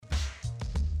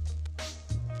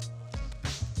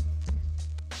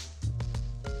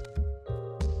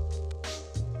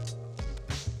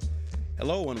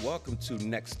Hello and welcome to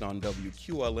Next on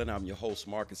WQLN. I'm your host,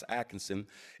 Marcus Atkinson.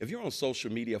 If you're on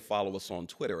social media, follow us on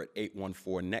Twitter at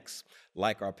 814NEXT.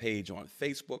 Like our page on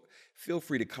Facebook. Feel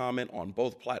free to comment on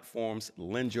both platforms.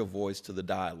 Lend your voice to the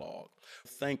dialogue.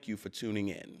 Thank you for tuning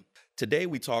in. Today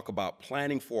we talk about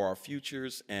planning for our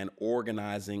futures and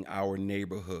organizing our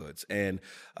neighborhoods. And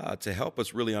to help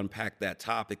us really unpack that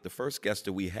topic, the first guest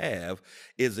that we have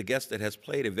is a guest that has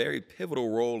played a very pivotal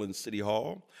role in City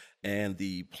Hall and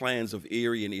the plans of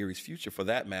Erie and Erie's future, for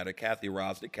that matter. Kathy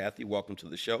Rosnick. Kathy, welcome to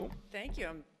the show. Thank you.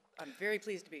 I'm very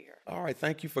pleased to be here. All right,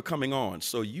 thank you for coming on.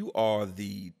 So you are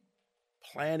the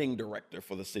planning director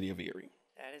for the city of Erie.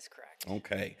 That is correct.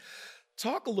 Okay.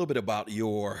 Talk a little bit about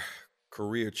your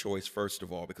career choice, first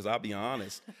of all, because I'll be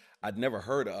honest, I'd never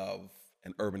heard of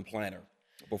an urban planner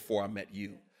before I met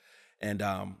you. And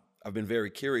I've been very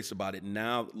curious about it.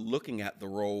 Now, looking at the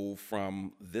role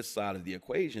from this side of the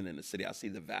equation in the city, I see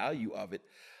the value of it.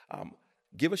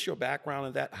 Give us your background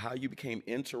in that, how you became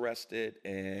interested,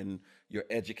 and your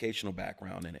educational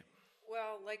background in it.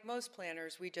 Well, like most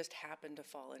planners, we just happen to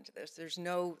fall into this. There's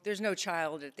no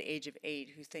child at the age of 8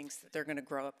 who thinks that they're going to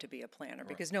grow up to be a planner,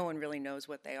 because no one really knows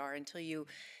what they are until you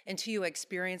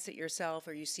experience it yourself,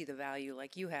 or you see the value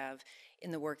like you have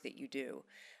in the work that you do.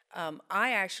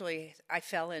 I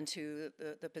fell into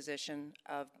the position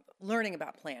of learning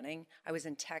about planning. I was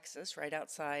in Texas, right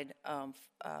outside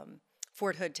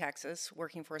Fort Hood, Texas,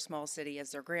 working for a small city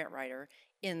as their grant writer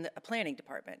in a planning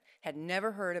department. Had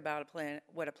never heard about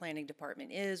what a planning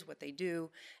department is, what they do,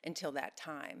 until that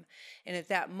time. And at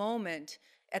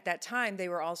that time, they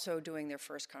were also doing their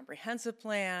first comprehensive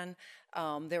plan.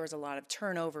 There was a lot of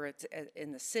turnover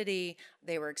in the city.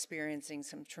 They were experiencing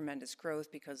some tremendous growth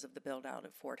because of the build out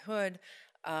of Fort Hood.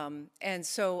 And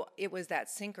so it was that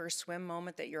sink or swim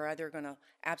moment that you're either going to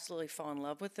absolutely fall in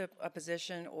love with a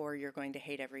position, or you're going to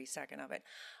hate every second of it.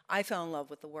 I fell in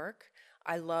love with the work.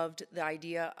 I loved the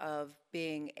idea of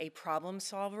being a problem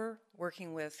solver,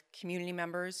 working with community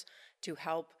members to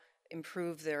help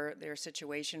improve their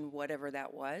situation, whatever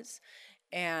that was.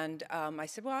 And I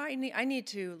said, well, I need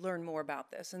to learn more about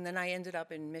this. And then I ended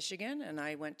up in Michigan, and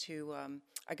I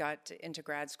got into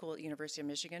grad school at University of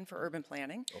Michigan for urban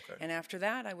planning. Okay. And after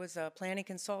that, I was a planning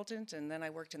consultant, and then I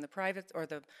worked in the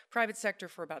private sector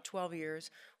for about 12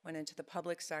 years, went into the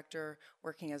public sector,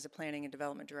 working as a planning and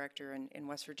development director in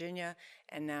West Virginia,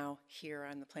 and now here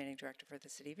I'm the planning director for the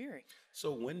city of Erie.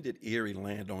 So when did Erie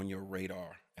land on your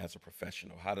radar as a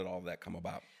professional? How did all that come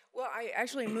about? Well, I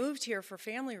actually moved here for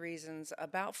family reasons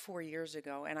about 4 years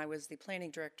ago, and I was the planning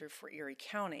director for Erie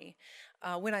County.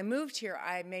 When I moved here,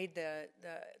 I made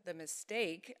the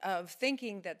mistake of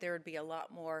thinking that there would be a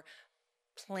lot more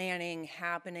planning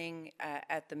happening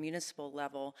at the municipal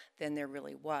level than there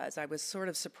really was. I was sort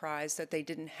of surprised that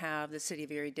the city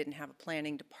of Erie didn't have a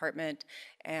planning department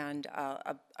and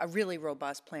a really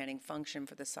robust planning function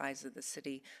for the size of the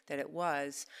city that it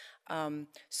was.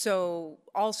 So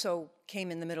also came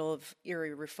in the middle of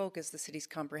Erie Refocus, the city's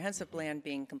comprehensive plan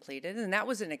being completed, and that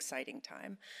was an exciting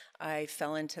time. I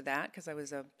fell into that because I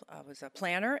was a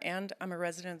planner, and I'm a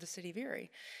resident of the city of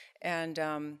Erie.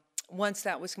 And once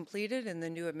that was completed and the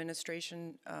new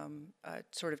administration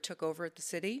sort of took over at the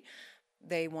city,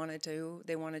 they wanted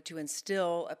to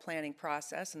instill a planning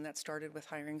process, and that started with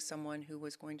hiring someone who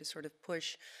was going to sort of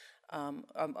push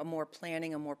a more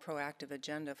planning, a more proactive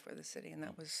agenda for the city, and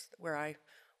that was where I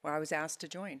was asked to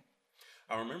join.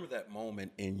 I remember that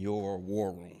moment in your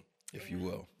war room, if you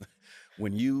will,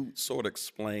 when you sort of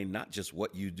explained not just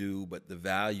what you do, but the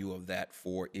value of that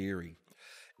for Erie.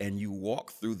 And you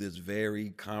walk through this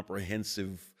very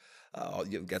comprehensive,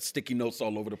 you've got sticky notes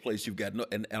all over the place.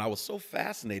 And I was so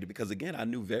fascinated because, again, I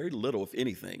knew very little, if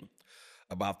anything,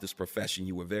 about this profession.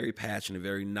 You were very passionate,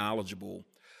 very knowledgeable,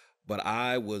 but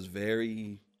I was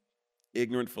very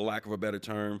ignorant, for lack of a better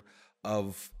term,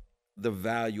 of the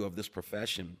value of this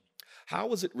profession. How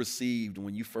was it received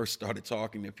when you first started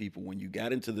talking to people, when you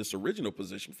got into this original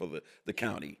position for the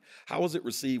county? How was it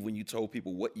received when you told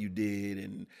people what you did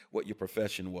and what your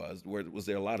profession was? Was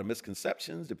there a lot of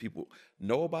misconceptions? Did people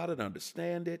know about it,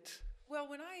 understand it? Well,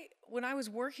 when I was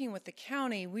working with the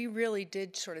county, we really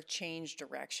did sort of change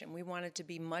direction. We wanted to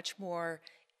be much more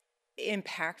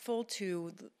impactful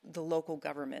to the local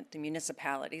government, the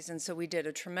municipalities. And so we did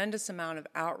a tremendous amount of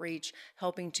outreach,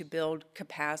 helping to build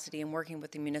capacity and working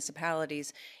with the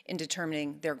municipalities in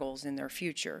determining their goals in their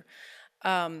future.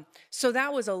 So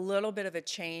that was a little bit of a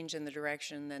change in the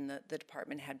direction than the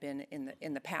department had been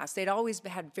in the past. They'd always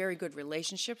had very good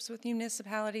relationships with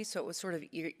municipalities, so it was sort of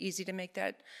easy to make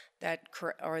that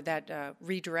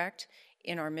redirect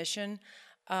in our mission.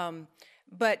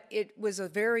 But it was a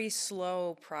very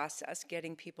slow process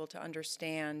getting people to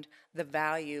understand the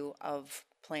value of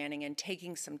planning and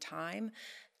taking some time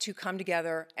to come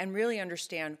together and really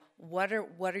understand what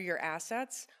are your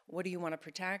assets, what do you want to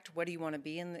protect, what do you want to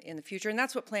be in the future, and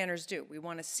that's what planners do. We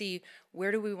want to see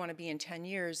where do we want to be in 10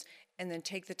 years, and then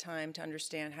take the time to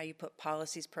understand how you put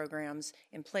policies, programs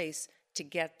in place to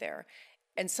get there.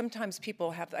 And sometimes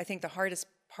people have, I think the hardest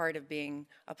part of being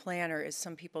a planner is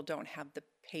some people don't have the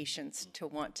patience to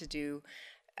want to do,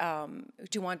 to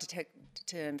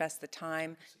invest the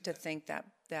time to think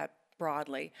that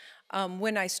broadly.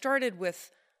 When I started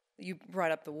with, you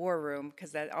brought up the war room,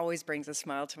 because that always brings a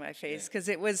smile to my face, because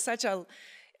it was a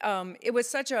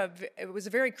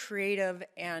very creative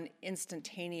and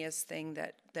instantaneous thing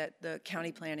that the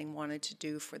county planning wanted to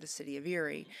do for the city of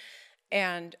Erie.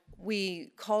 And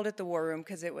we called it the war room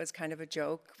because it was kind of a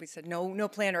joke. We said, no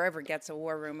planner ever gets a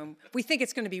war room. And we think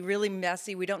it's going to be really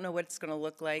messy. We don't know what it's going to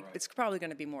look like. Right. It's probably going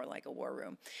to be more like a war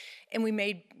room. And we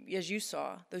made, as you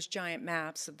saw, those giant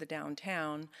maps of the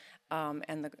downtown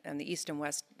and the east and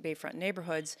west Bayfront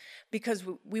neighborhoods, because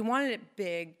we wanted it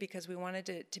big, because we wanted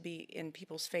it to be in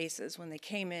people's faces. When they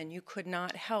came in, you could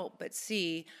not help but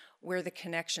see where the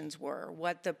connections were,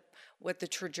 what the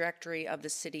trajectory of the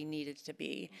city needed to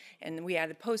be. And we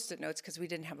added Post-it notes because we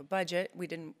didn't have a budget.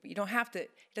 You don't have to,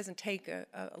 it doesn't take a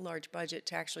large budget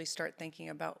to actually start thinking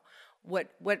about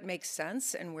what makes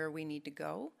sense and where we need to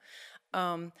go.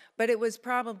 But it was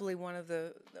probably one of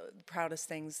the proudest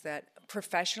things that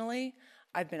professionally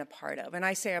I've been a part of. And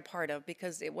I say a part of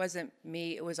because it wasn't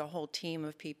me, it was a whole team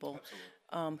of people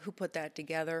who put that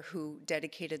together, who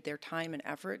dedicated their time and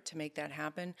effort to make that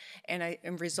happen,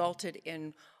 and resulted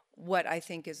in what I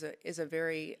think is a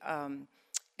very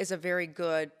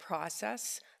good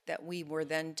process that we were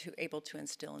then able to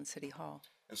instill in City Hall.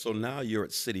 And so now you're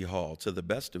at City Hall. To the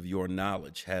best of your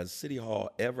knowledge, has City Hall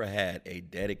ever had a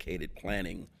dedicated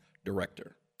planning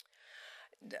director?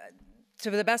 To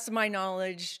the best of my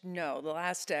knowledge, no. The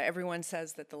last, everyone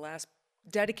says that the last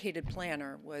dedicated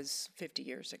planner was 50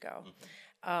 years ago.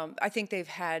 Mm-hmm. I think they've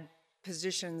had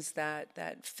positions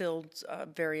that filled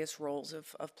various roles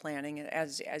of planning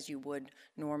as you would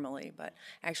normally, but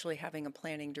actually having a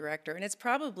planning director. And it's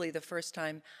probably the first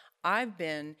time I've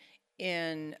been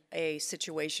in a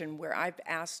situation where I've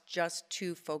asked just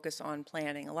to focus on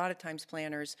planning. A lot of times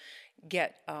planners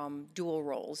get dual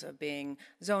roles of being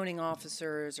zoning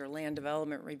officers or land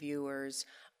development reviewers.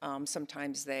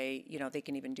 Sometimes they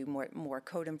can even do more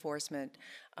code enforcement.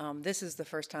 This is the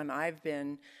first time I've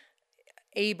been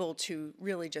able to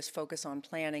really just focus on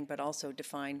planning, but also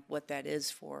define what that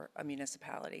is for a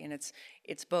municipality. And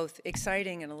it's both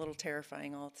exciting and a little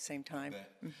terrifying all at the same time.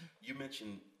 Mm-hmm. You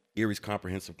mentioned Erie's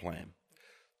comprehensive plan.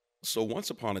 So once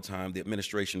upon a time, the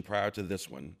administration prior to this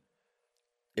one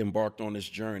embarked on this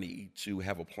journey to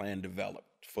have a plan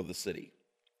developed for the city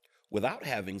without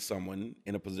having someone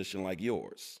in a position like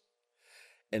yours.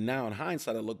 And now in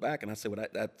hindsight, I look back and I say, well,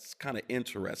 that's kind of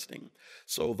interesting.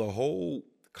 So the whole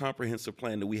comprehensive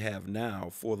plan that we have now,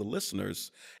 for the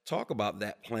listeners, talk about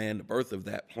that plan, the birth of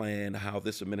that plan, how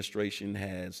this administration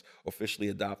has officially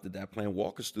adopted that plan.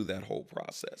 Walk us through that whole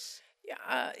process.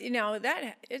 Yeah,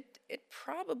 that it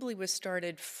probably was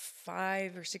started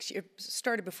 5 or 6 years.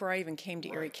 Started before I even came to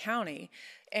Erie County,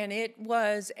 and it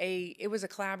was a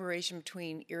collaboration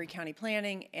between Erie County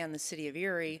Planning and the City of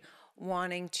Erie,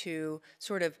 wanting to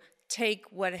sort of take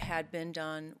what had been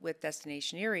done with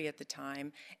Destination Erie at the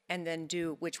time, and then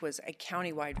which was a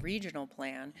countywide regional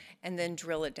plan, and then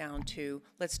drill it down to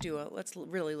let's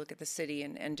really look at the city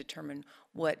and determine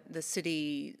what the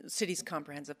city's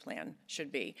comprehensive plan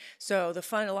should be. So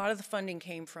a lot of the funding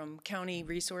came from county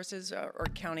resources or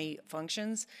county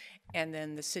functions, and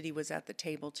then the city was at the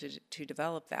table to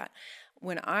develop that.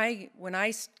 When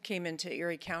I came into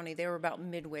Erie County, they were about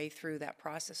midway through that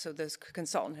process, so this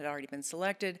consultant had already been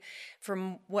selected.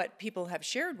 From what people have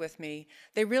shared with me,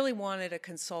 they really wanted a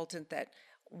consultant that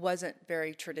wasn't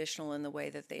very traditional in the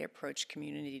way that they approached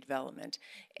community development,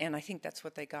 and I think that's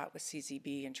what they got with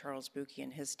CZB and Charles Buki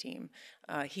and his team.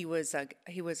 He was a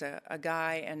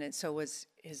guy, and so was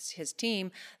his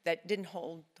team, that didn't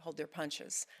hold their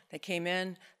punches. They came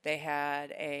in, they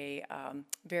had a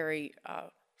very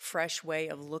fresh way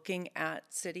of looking at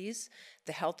cities,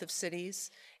 the health of cities,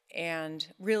 and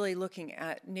really looking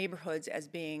at neighborhoods as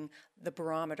being the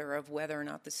barometer of whether or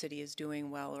not the city is doing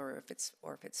well or if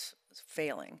it's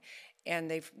failing.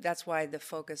 And that's why the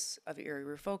focus of Erie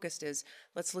Refocused is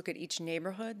let's look at each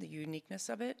neighborhood, the uniqueness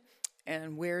of it,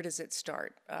 and where does it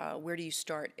start? Where do you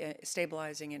start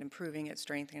stabilizing it, improving it,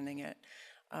 strengthening it?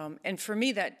 And for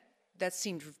me, that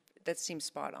seemed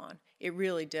spot on. It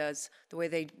really does. The way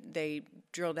they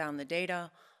drill down the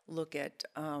data, look at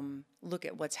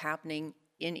what's happening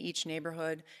in each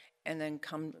neighborhood, and then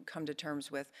come to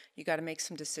terms with, you got to make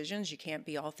some decisions. You can't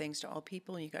be all things to all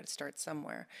people, and you got to start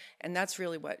somewhere. And that's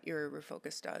really what Erie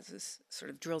Refocused does, is sort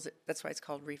of drills it. That's why it's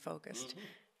called Refocused.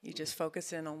 You just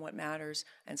focus in on what matters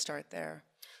and start there.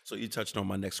 So you touched on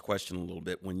my next question a little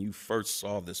bit. When you first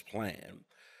saw this plan,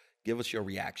 give us your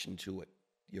reaction to it,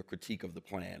 your critique of the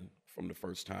plan from the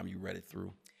first time you read it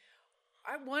through.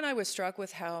 I was struck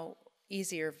with how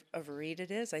easy of a read it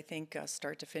is. I think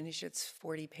start to finish, it's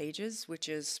 40 pages, which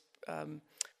is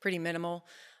pretty minimal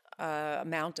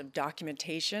amount of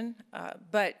documentation.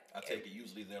 But I take it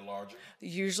usually they're larger.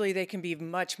 Usually they can be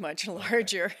much, much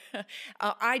larger.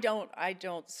 I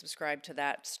don't subscribe to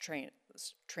that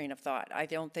train of thought. I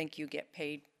don't think you get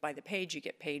paid by the page.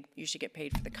 You should get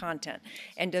paid for the content.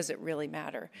 And does it really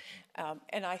matter?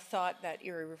 And I thought that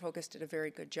Erie Refocused did a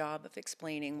very good job of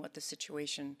explaining what the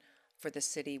situation for the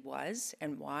city was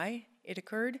and why it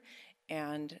occurred,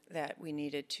 and that we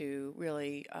needed to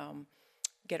really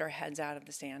get our heads out of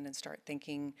the sand and start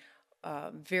thinking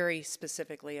very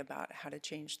specifically about how to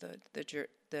change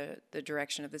the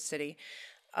direction of the city.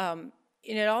 And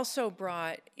it also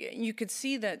brought, you could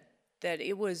see that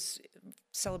it was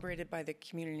celebrated by the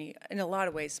community, in a lot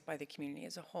of ways by the community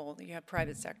as a whole. You have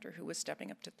private sector who was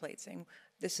stepping up to the plate saying,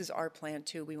 this is our plan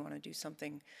too, we want to do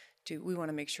something, we want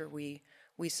to make sure we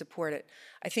support it.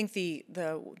 I think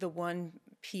the one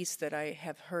piece that I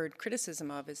have heard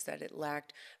criticism of is that it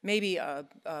lacked maybe a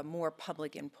more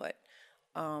public input.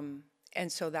 And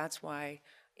so that's why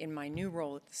in my new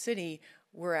role at the city,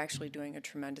 we're actually doing a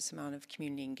tremendous amount of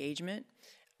community engagement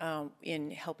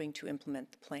in helping to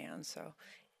implement the plan. So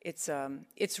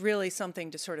it's really something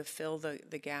to sort of fill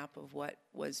the gap of what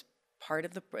was part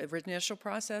of the initial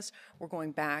process. We're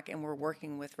going back and we're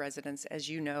working with residents, as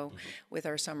you know, with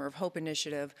our Summer of Hope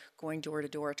initiative, going door to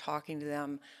door, talking to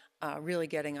them, really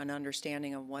getting an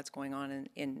understanding of what's going on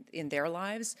in their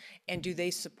lives, and do they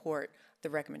support the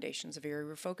recommendations of Erie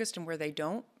Refocused, and where they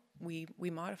don't, we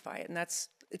modify it. And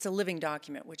it's a living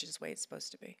document, which is the way it's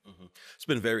supposed to be. It's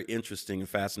been very interesting and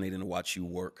fascinating to watch you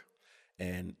work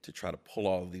and to try to pull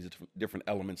all of these different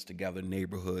elements together,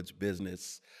 neighborhoods,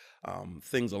 business,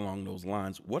 things along those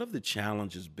lines. What have the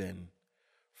challenges been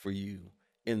for you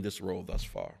in this role thus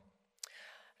far?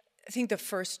 I think the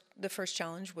first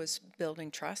challenge was building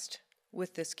trust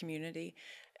with this community.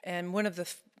 And one of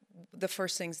the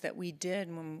first things that we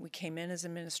did when we came in as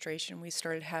administration, we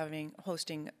started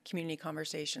hosting community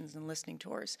conversations and listening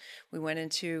tours. We went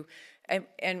into,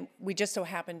 and we just so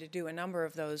happened to do a number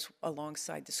of those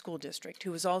alongside the school district,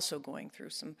 who was also going through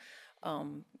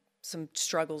some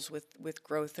struggles with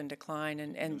growth and decline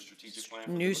and new strategic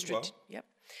plan. Yep.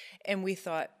 And we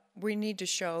thought, we need to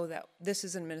show that this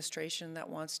is an administration that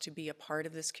wants to be a part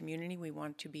of this community. We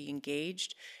want to be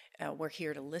engaged. We're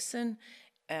here to listen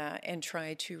and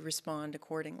try to respond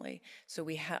accordingly. So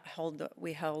we held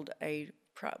I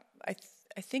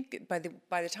think by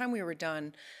the time we were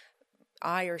done,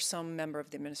 I or some member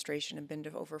of the administration had been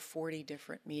to over 40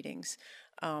 different meetings.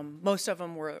 A lot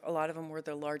of them were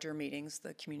the larger meetings,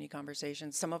 the community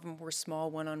conversations. Some of them were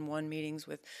small one-on-one meetings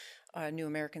with New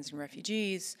Americans and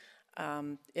refugees.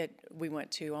 We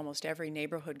went to almost every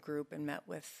neighborhood group and met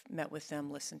with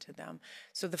them, listened to them.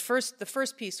 So the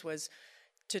first piece was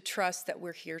to trust that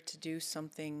we're here to do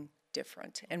something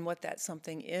different, and what that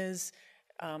something is,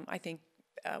 I think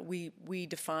we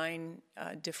define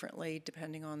differently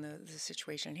depending on the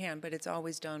situation at hand. But it's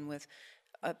always done with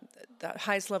the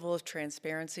highest level of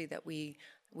transparency that we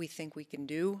think we can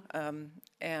do,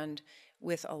 and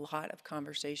with a lot of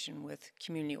conversation with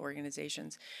community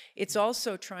organizations. It's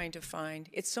also trying to find,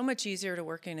 it's so much easier to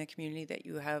work in a community that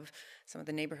you have some of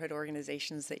the neighborhood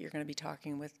organizations that you're going to be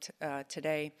talking with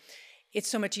today. It's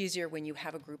so much easier when you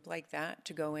have a group like that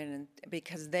to go in, and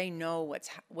because they know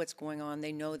what's going on,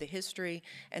 they know the history,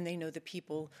 and they know the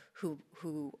people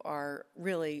who are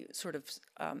really sort of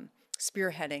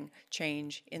spearheading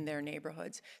change in their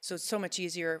neighborhoods. So it's so much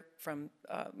easier from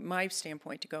my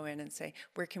standpoint to go in and say,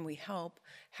 where can we help?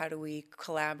 How do we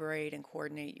collaborate and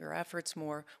coordinate your efforts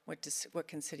more? What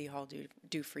can City Hall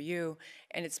do for you?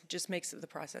 And it just makes the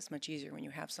process much easier when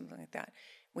you have something like that.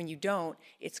 When you don't,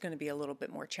 it's going to be a little bit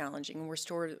more challenging. And we're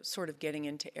sort of getting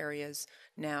into areas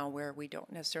now where we don't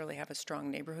necessarily have a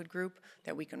strong neighborhood group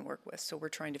that we can work with. So we're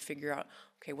trying to figure out,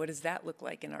 okay, what does that look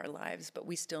like in our lives? But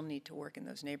we still need to work in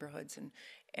those neighborhoods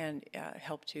and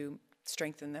help to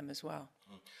strengthen them as well.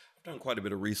 I've done quite a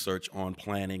bit of research on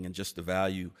planning and just the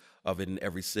value of it in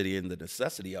every city and the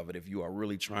necessity of it if you are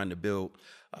really trying to build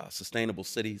sustainable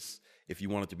cities, if you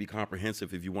want it to be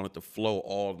comprehensive, if you want it to flow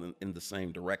all in the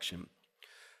same direction.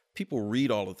 People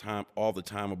read all the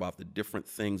time about the different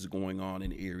things going on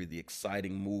in Erie, the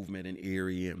exciting movement in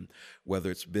Erie, and whether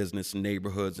it's business,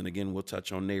 neighborhoods, and again, we'll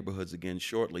touch on neighborhoods again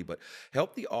shortly, but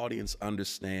help the audience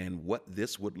understand what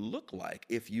this would look like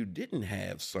if you didn't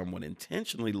have someone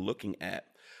intentionally looking at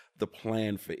the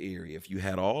plan for Erie. If you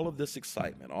had all of this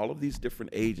excitement, all of these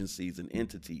different agencies and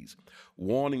entities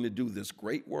wanting to do this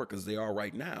great work as they are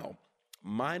right now,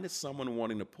 minus someone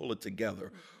wanting to pull it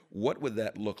together, what would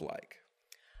that look like?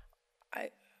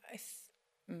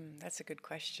 That's a good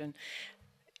question.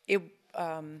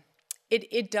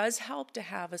 It does help to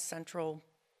have a central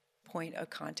point of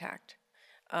contact.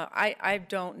 I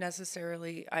don't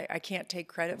necessarily, I can't take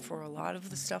credit for a lot of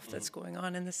the stuff that's going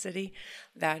on in the city.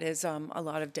 That is a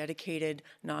lot of dedicated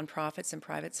nonprofits and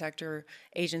private sector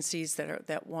agencies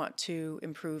that want to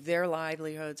improve their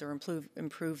livelihoods or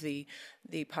improve the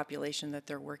population that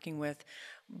they're working with.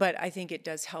 But I think it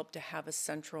does help to have a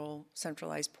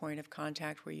centralized point of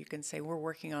contact where you can say, we're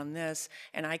working on this,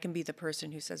 and I can be the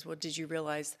person who says, well, did you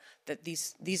realize that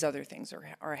these other things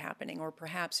are happening? Or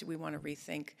perhaps we want to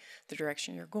rethink the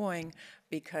direction you're going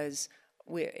because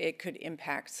it could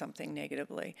impact something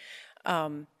negatively.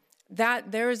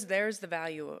 There's the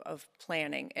value of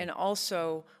planning, and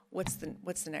also what's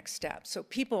the next step. So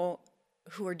people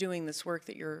who are doing this work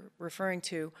that you're referring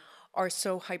to are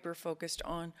so hyper-focused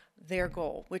on their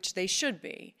goal, which they should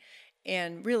be.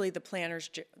 And really the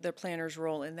planner's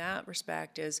role in that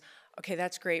respect is, okay,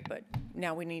 that's great, but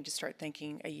now we need to start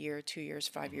thinking a year, 2 years,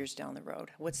 5 years down the road.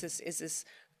 Is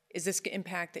this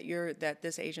impact that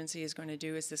this agency is going to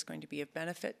do, is this going to be of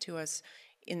benefit to us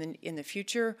in the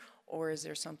future, or is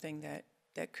there something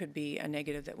that could be a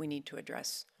negative that we need to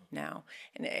address now?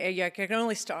 And I can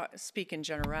only speak in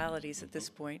generalities at this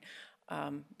point.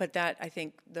 But that, I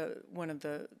think, one of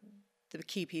the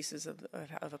key pieces of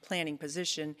a planning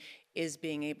position is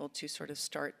being able to sort of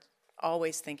start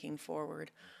always thinking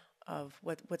forward of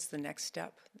what's the next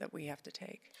step that we have to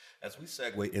take. As we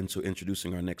segue into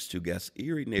introducing our next two guests,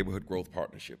 Erie Neighborhood Growth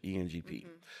Partnership, ENGP.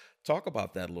 Talk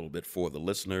about that a little bit for the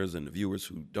listeners and the viewers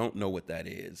who don't know what that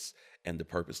is and the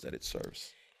purpose that it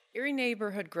serves. Erie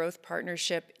Neighborhood Growth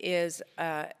Partnership is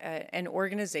an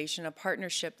organization, a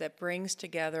partnership that brings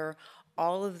together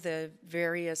all of the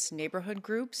various neighborhood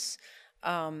groups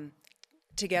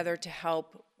together to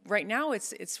help. Right now,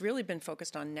 it's really been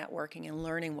focused on networking and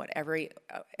learning what every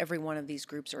one of these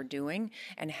groups are doing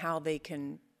and how they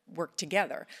can work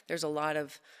together. There's a lot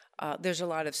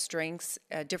of strengths,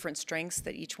 different strengths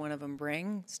that each one of them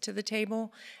brings to the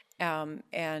table.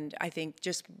 And I think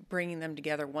just bringing them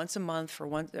together once a month for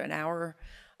an hour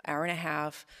and a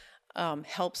half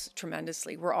helps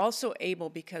tremendously. We're also able,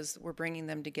 because we're bringing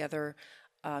them together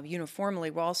uniformly,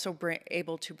 we're also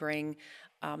able to bring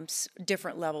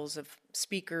different levels of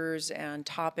speakers and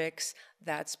topics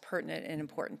that's pertinent and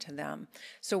important to them.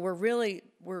 So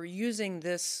we're using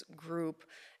this group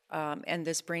and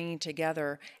this bringing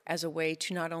together as a way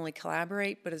to not only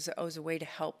collaborate, but as a way to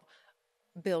help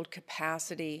build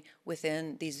capacity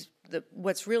within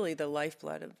what's really the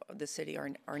lifeblood of the city,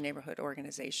 our neighborhood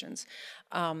organizations.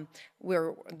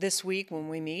 This week when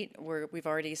we meet, we've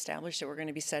already established that we're going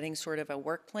to be setting sort of a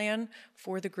work plan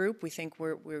for the group. We think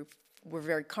we're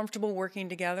very comfortable working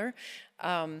together,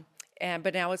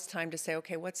 but now it's time to say,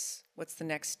 okay, what's the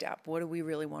next step? What do we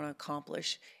really want to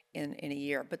accomplish in a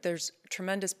year? But there's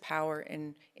tremendous power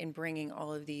in bringing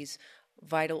all of these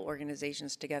vital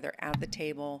organizations together at the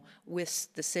table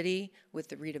with the city, with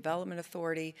the redevelopment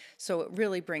authority. So it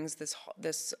really brings this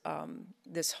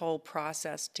whole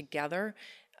process together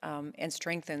and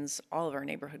strengthens all of our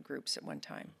neighborhood groups at one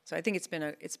time. So I think it's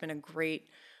been a great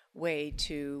way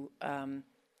to,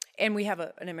 and we have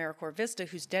an AmeriCorps Vista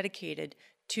who's dedicated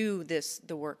to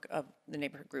the work of the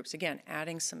neighborhood groups. Again,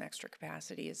 adding some extra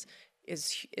capacity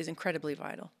is incredibly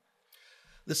vital.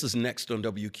 This is Next on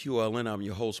WQLN. I'm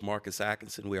your host, Marcus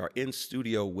Atkinson. We are in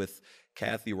studio with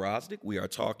Kathy Rosnick. We are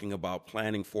talking about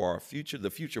planning for our future,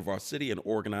 the future of our city, and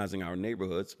organizing our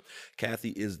neighborhoods. Kathy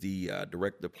is the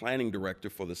planning director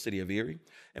for the city of Erie,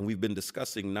 and we've been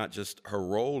discussing not just her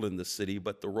role in the city,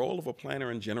 but the role of a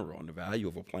planner in general and the value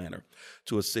of a planner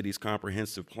to a city's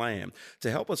comprehensive plan.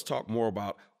 To help us talk more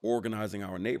about organizing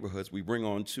our neighborhoods, we bring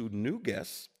on two new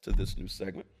guests to this new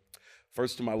segment.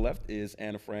 First to my left is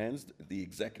Anna Franz, the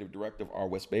Executive Director of our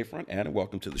West Bayfront. Anna,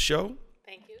 welcome to the show.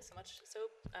 Thank you so much. So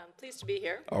pleased to be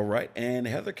here. All right. And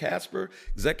Heather Casper,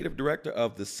 Executive Director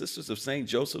of the Sisters of St.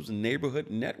 Joseph's Neighborhood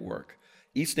Network,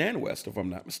 East and West, if I'm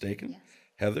not mistaken. Yes.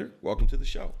 Heather, welcome to the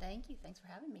show. Thank you. Thanks for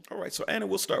having me. All right. So, Anna,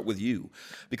 we'll start with you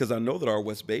because I know that our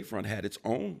West Bayfront had its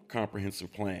own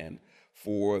comprehensive plan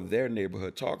for their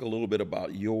neighborhood. Talk a little bit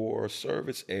about your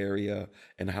service area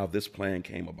and how this plan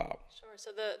came about. Sure.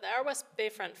 So our West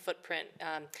Bayfront footprint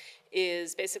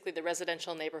is basically the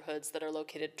residential neighborhoods that are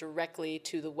located directly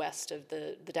to the west of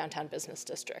the downtown business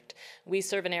district. We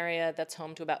serve an area that's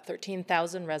home to about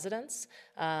 13,000 residents,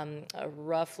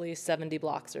 roughly 70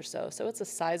 blocks or so. So it's a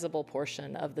sizable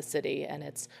portion of the city, and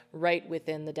it's right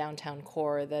within the downtown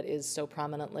core that is so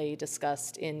prominently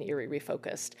discussed in Erie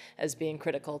Refocused as being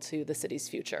critical to the city's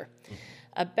future. Mm-hmm.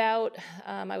 About,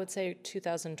 I would say,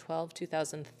 2012,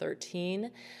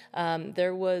 2013,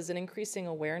 there was an increasing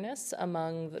awareness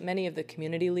among many of the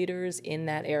community leaders in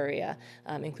that area,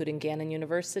 including Gannon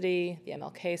University, the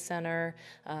MLK Center,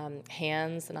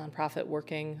 HANDS, the nonprofit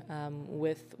working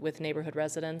with neighborhood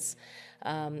residents,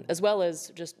 as well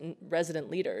as just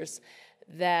resident leaders,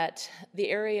 that the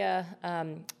area,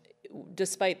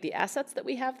 despite the assets that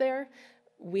we have there,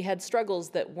 we had struggles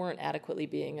that weren't adequately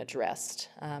being addressed.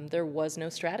 There was no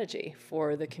strategy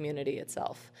for the community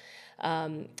itself.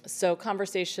 So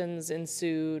conversations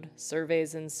ensued,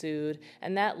 surveys ensued,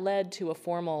 and that led to a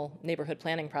formal neighborhood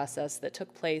planning process that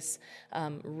took place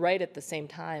right at the same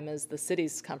time as the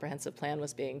city's comprehensive plan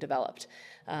was being developed.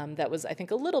 That was, I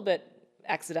think, a little bit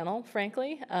accidental,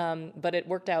 frankly, but it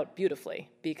worked out beautifully,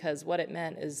 because what it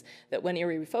meant is that when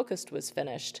Erie Refocused was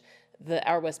finished,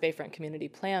 our West Bayfront Community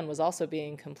Plan was also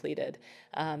being completed,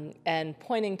 and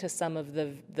pointing to some of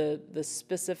the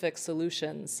specific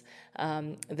solutions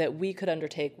that we could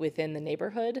undertake within the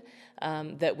neighborhood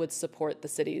that would support the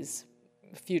city's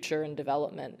future and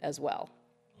development as well.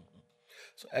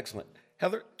 So excellent.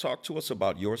 Heather, talk to us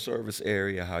about your service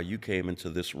area, how you came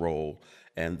into this role,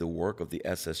 and the work of the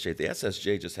SSJ. The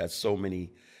SSJ just has so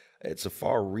many, it's a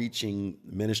far-reaching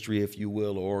ministry, if you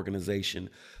will, or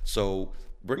organization. So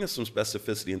bring us some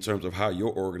specificity in terms of how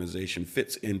your organization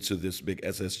fits into this big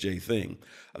SSJ thing.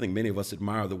 I think many of us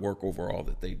admire the work overall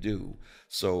that they do.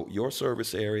 So your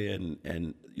service area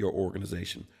and your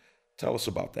organization, tell us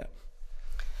about that.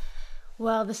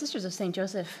 Well, the Sisters of St.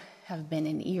 Joseph have been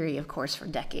in Erie, of course, for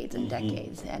decades and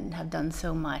decades, and have done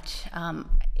so much.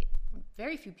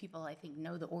 Very few people, I think,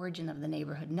 know the origin of the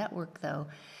neighborhood network, though.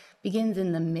 Begins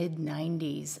in the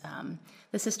mid-90s.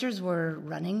 The sisters were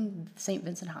running St.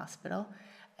 Vincent Hospital,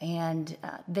 and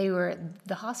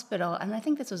the hospital, and I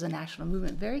think this was a national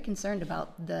movement, very concerned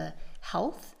about the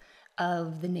health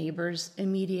of the neighbors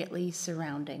immediately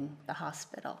surrounding the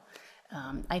hospital.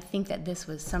 I think that this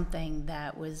was something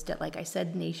that was, like I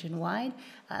said, nationwide.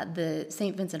 The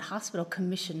St. Vincent Hospital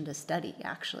commissioned a study,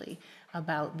 actually,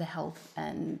 about the health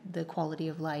and the quality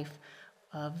of life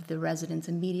of the residents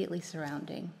immediately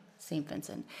surrounding St.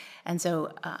 Vincent. And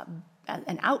so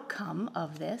an outcome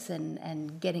of this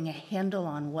and getting a handle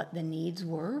on what the needs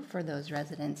were for those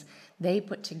residents, they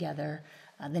put together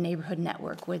the Neighborhood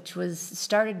Network, which was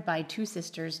started by two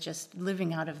sisters just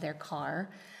living out of their car,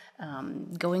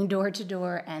 going door to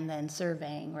door and then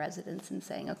surveying residents and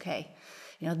saying, okay,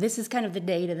 this is kind of the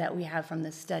data that we have from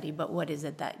this study, but what is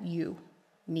it that you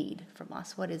need from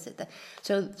us? What is it that...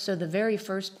 So the very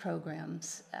first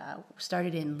programs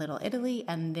started in Little Italy,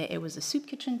 and it was a soup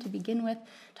kitchen to begin with,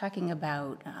 talking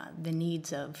about the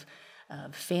needs of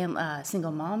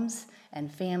single moms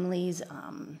and families,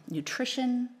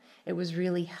 nutrition. It was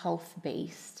really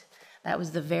health-based. That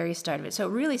was the very start of it. So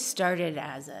it really started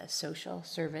as a social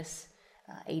service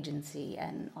agency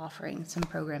and offering some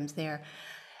programs there.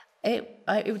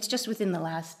 It was just within the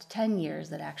last 10 years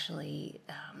that actually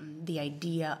the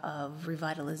idea of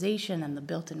revitalization and the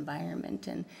built environment,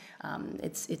 and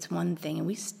it's one thing, and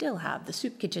we still have the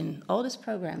Soup Kitchen, oldest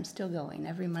program, still going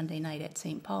every Monday night at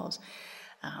St. Paul's,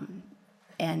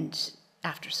 and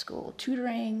after school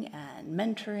tutoring and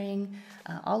mentoring,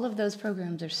 all of those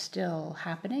programs are still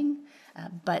happening,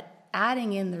 but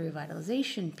adding in the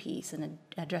revitalization piece and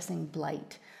addressing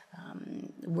blight,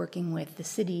 working with the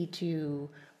city to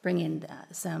bring in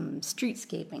some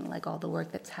streetscaping, like all the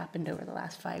work that's happened over the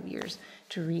last 5 years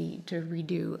to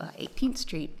redo 18th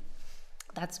Street.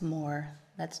 That's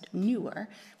newer,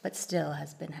 but still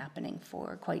has been happening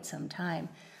for quite some time.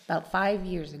 About 5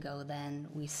 years ago, then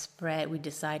we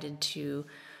decided to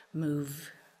move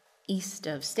east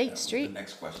of State Street. The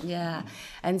next question. Yeah,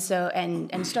 and so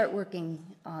and start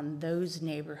working on those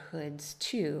neighborhoods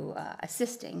too,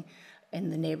 assisting in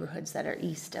the neighborhoods that are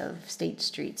east of State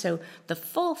Street. So the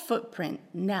full footprint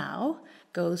now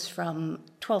goes from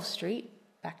 12th Street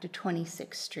back to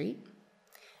 26th Street.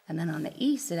 And then on the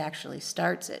east, it actually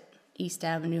starts at East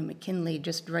Avenue, McKinley,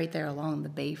 just right there along the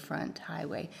Bayfront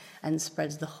Highway, and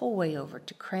spreads the whole way over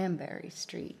to Cranberry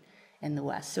Street in the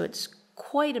west. So it's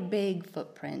quite a big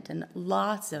footprint and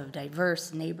lots of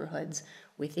diverse neighborhoods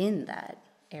within that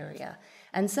area.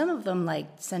 And some of them, like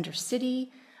Center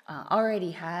City,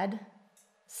 already had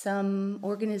some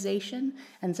organization.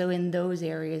 And so in those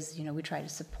areas, we try to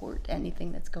support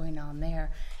anything that's going on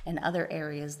there. In other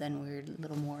areas, then we're a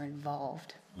little more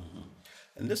involved. Mm-hmm.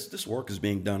 And this work is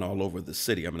being done all over the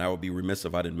city. I mean, I would be remiss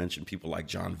if I didn't mention people like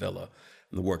John Villa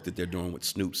and the work that they're doing with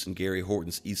Snoops and Gary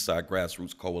Horton's East Side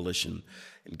Grassroots Coalition.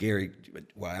 And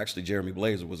Jeremy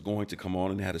Blazer was going to come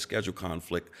on and had a schedule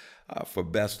conflict for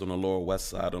Best on the Lower West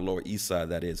Side, or Lower East Side,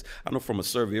 that is. I know from a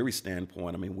Serve Erie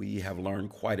standpoint, I mean, we have learned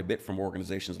quite a bit from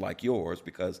organizations like yours,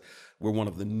 because we're one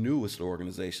of the newest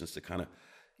organizations to kind of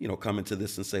come into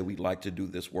this and say we'd like to do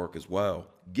this work as well.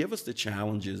 Give us the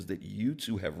challenges that you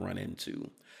two have run into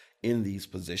in these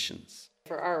positions.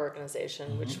 For our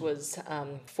organization, which was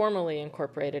formally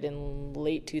incorporated in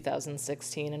late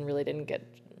 2016 and really didn't get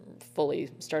fully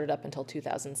started up until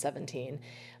 2017,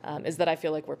 is that I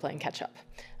feel like we're playing catch up.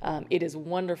 It is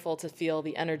wonderful to feel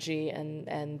the energy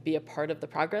and be a part of the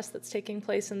progress that's taking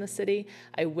place in the city.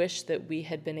 I wish that we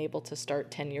had been able to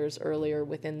start 10 years earlier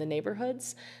within the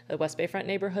neighborhoods, the West Bayfront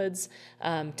neighborhoods,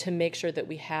 to make sure that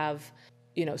we have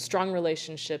strong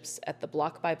relationships at the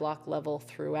block by block level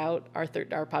throughout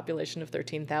our population of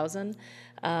 13,000,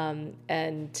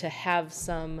 and to have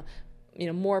some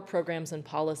more programs and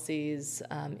policies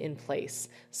in place,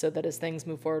 so that as things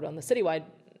move forward on the citywide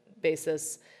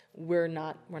basis, we're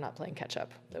not playing catch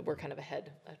up, that we're kind of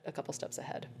ahead, a couple steps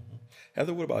ahead.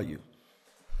 Heather, what about you?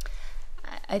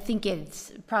 I think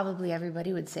it's probably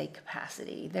everybody would say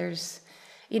capacity. There's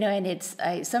and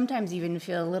I sometimes even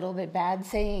feel a little bit bad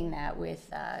saying that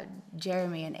with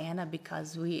Jeremy and Anna,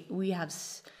 because we have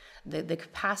the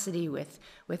capacity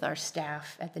with our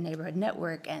staff at the Neighborhood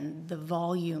Network and the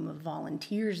volume of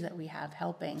volunteers that we have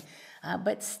helping.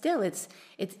 But still, it's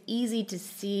easy to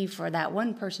see for that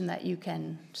one person that you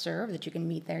can serve, that you can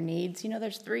meet their needs.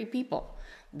 There's 3 people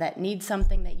that need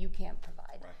something that you can't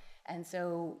provide. Right. And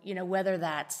so, whether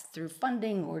that's through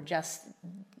funding or just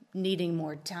needing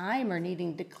more time or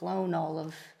needing to clone all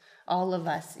of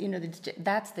us,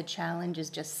 that's the challenge, is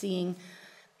just seeing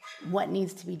what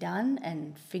needs to be done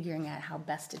and figuring out how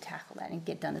best to tackle that and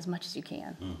get done as much as you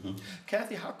can. Mm-hmm.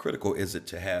 Kathy, how critical is it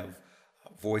to have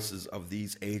voices of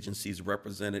these agencies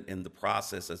represented in the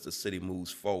process as the city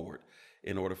moves forward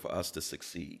in order for us to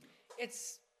succeed?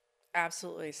 It's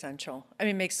absolutely essential. I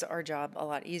mean, it makes our job a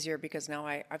lot easier, because now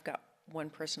I've got one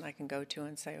person I can go to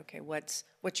and say, okay, what's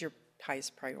your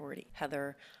highest priority,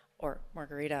 Heather or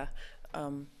Margarita,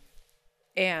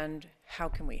 and how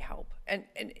can we help? And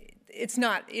it's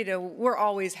not, we're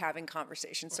always having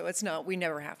conversations, so it's not, we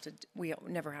never have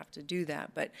to do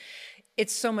that, but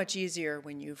it's so much easier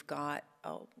when you've got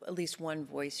at least one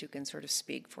voice who can sort of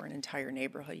speak for an entire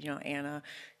neighborhood. Anna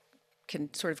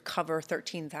can sort of cover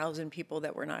 13,000 people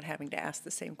that we're not having to ask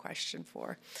the same question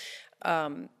for.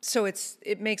 So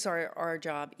it makes our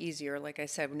job easier. Like I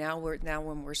said, now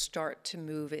when we start to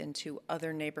move into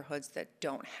other neighborhoods that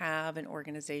don't have an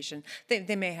organization,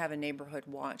 they may have a neighborhood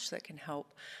watch that can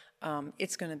help.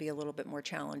 It's going to be a little bit more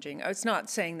challenging. It's not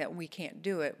saying that we can't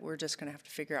do it. We're just going to have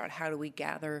to figure out how do we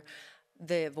gather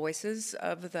the voices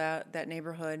of that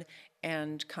neighborhood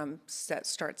and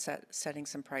start setting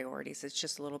some priorities. It's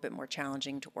just a little bit more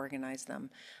challenging to organize them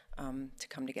to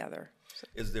come together.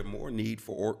 Is there more need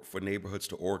for neighborhoods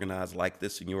to organize like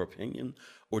this, in your opinion,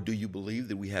 or do you believe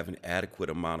that we have an adequate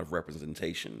amount of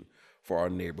representation for our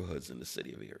neighborhoods in the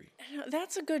city of Erie?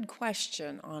 That's a good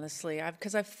question, honestly,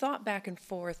 because I've thought back and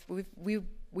forth.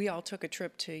 We all took a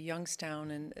trip to Youngstown,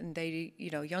 and they,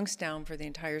 Youngstown, for the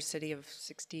entire city of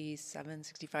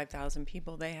 65,000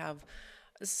 people, they have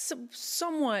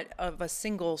somewhat of a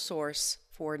single source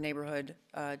for neighborhood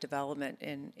development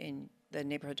in the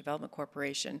Neighborhood Development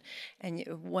Corporation. And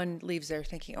one leaves there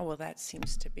thinking, oh, well, that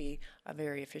seems to be a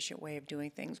very efficient way of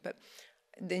doing things. But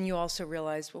then you also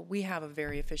realize, well, we have a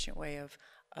very efficient way of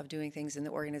doing things in the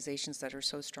organizations that are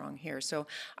so strong here. So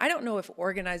I don't know if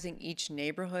organizing each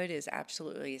neighborhood is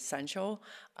absolutely essential.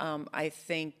 I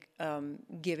think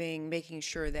making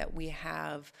sure that we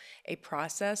have a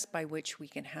process by which we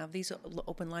can have these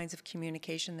open lines of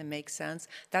communication that make sense,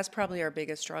 that's probably our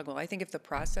biggest struggle. I think if the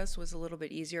process was a little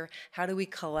bit easier, how do we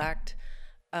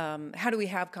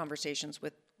have conversations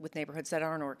with neighborhoods that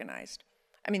aren't organized?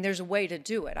 I mean, there's a way to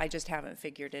do it. I just haven't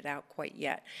figured it out quite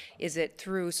yet. Is it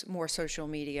through more social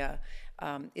media?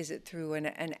 Is it through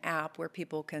an app where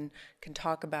people can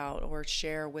talk about or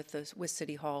share with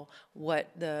City Hall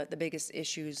what the biggest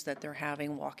issues that they're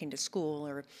having walking to school,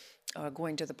 or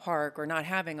going to the park, or not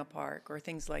having a park, or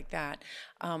things like that?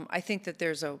 I think that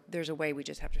there's a way. We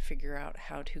just have to figure out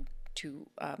how to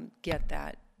get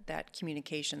that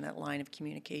communication, that line of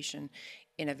communication,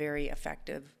 in a very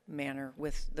effective manner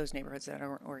with those neighborhoods that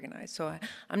are organized. So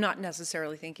I'm not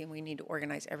necessarily thinking we need to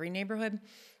organize every neighborhood.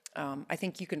 I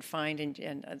think you can find,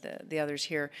 and the others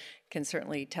here can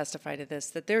certainly testify to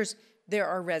this, that there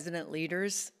are resident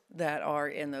leaders that are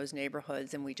in those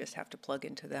neighborhoods, and we just have to plug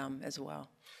into them as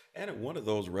well. And one of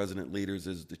those resident leaders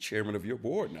is the chairman of your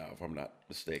board now, if I'm not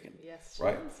mistaken. Yes, she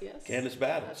right? is, yes. Candace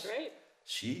Battles. That's right.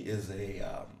 She is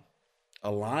a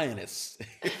lioness,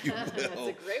 if you will. That's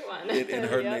a great one. in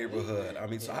her Yep. neighborhood. I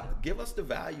mean, so give us the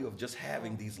value of just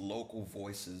having these local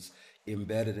voices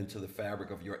embedded into the fabric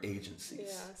of your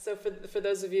agencies. Yeah. So for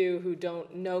those of you who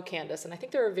don't know Candace, and I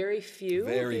think there are very few,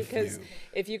 because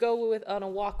if you go on a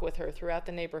walk with her throughout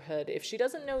the neighborhood, if she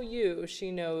doesn't know you, she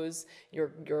knows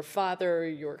your father,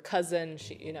 your cousin.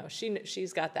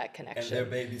 She's got that connection.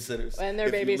 And they're babysitters.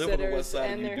 If you live on the babysitters, West Side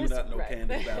and you do not know right.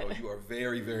 Candace Battle, you are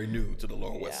very, very new to the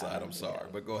Lower West Side. I'm sorry,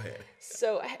 but go ahead.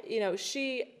 So I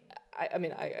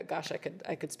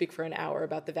could speak for an hour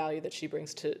about the value that she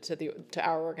brings to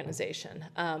our organization.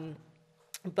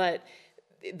 But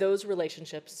those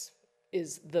relationships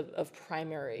is of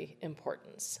primary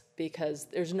importance, because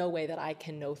there's no way that I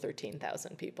can know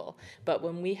 13,000 people. But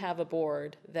when we have a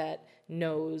board that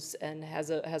knows and has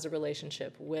a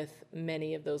relationship with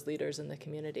many of those leaders in the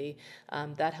community,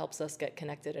 that helps us get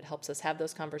connected. It helps us have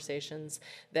those conversations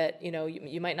that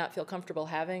you might not feel comfortable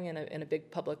having in a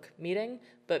big public meeting,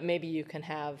 but maybe you can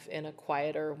have in a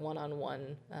quieter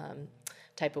one-on-one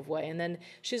type of way. And then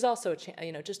she's also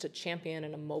just a champion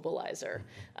and a mobilizer,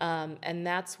 and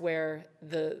that's where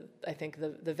I think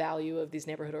the value of these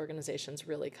neighborhood organizations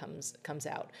really comes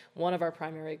out. One of our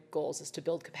primary goals is to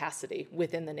build capacity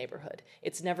within the neighborhood.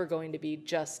 It's never going to be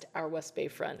just our West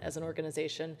Bayfront as an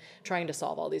organization trying to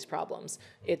solve all these problems.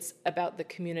 It's about the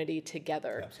community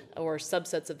together. Absolutely. Or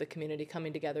subsets of the community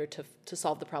coming together to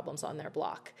solve the problems on their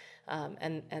block.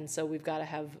 And so we've got to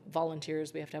have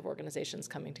volunteers, we have to have organizations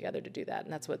coming together to do that.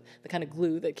 And that's what the kind of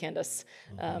glue that Candace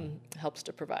helps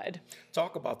to provide.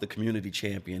 Talk about the community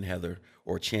champion, Heather,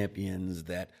 or champions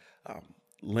that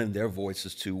lend their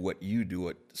voices to what you do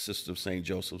at Sisters of St.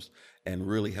 Joseph's and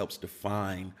really helps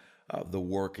define the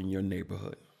work in your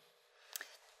neighborhood.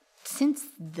 Since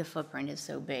the footprint is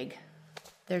so big,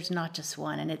 there's not just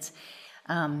one, and it's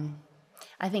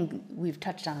I think we've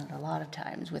touched on it a lot of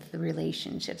times with the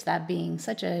relationships, that being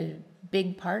such a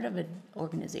big part of an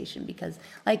organization, because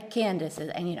like Candace,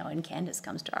 and Candace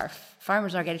comes to our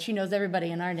farmers market, she knows everybody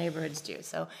in our neighborhoods too.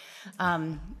 So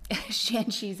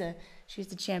she's a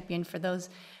champion for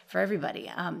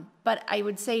everybody. But I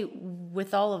would say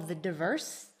with all of the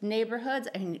diverse neighborhoods,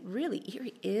 really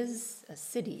Erie is a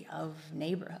city of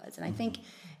neighborhoods, and I think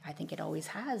it always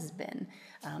has been,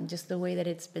 just the way that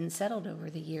it's been settled over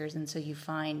the years. And so you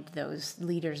find those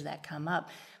leaders that come up,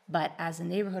 but as a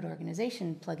neighborhood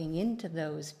organization, plugging into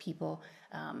those people,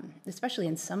 especially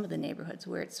in some of the neighborhoods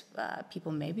where it's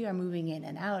people maybe are moving in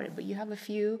and out, but you have a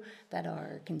few that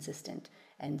are consistent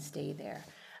and stay there.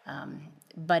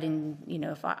 But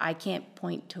if I can't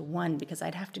point to one, because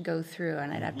I'd have to go through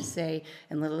and I'd have to say,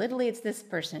 in Little Italy, it's this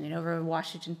person, and over in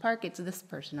Washington Park, it's this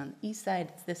person, on the east side,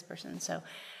 it's this person. So,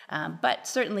 but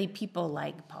certainly people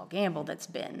like Paul Gamble, that's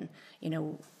been,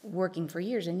 working for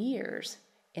years and years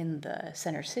in the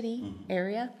Center City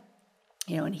area,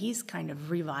 and he's kind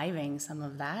of reviving some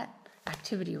of that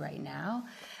activity right now.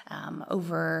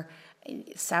 Over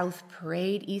South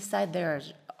Parade, east side,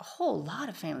 there's a whole lot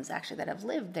of families actually that have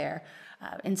lived there,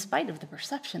 in spite of the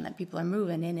perception that people are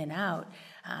moving in and out.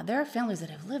 There are families that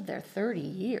have lived there 30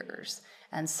 years,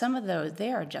 and some of those,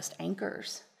 they are just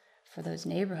anchors for those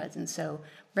neighborhoods. And so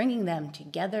bringing them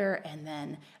together, and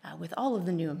then with all of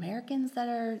the new Americans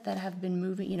that have been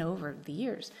moving, over the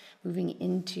years, moving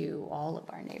into all of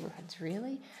our neighborhoods,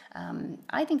 really,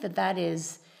 I think that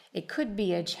is. It could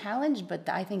be a challenge, but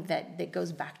I think that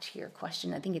goes back to your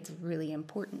question. I think it's really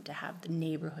important to have the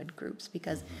neighborhood groups,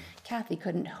 because Kathy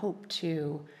couldn't hope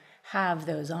to have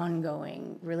those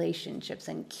ongoing relationships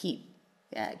and keep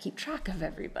track of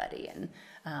everybody and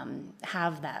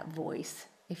have that voice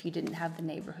if you didn't have the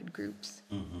neighborhood groups.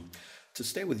 To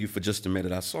stay with you for just a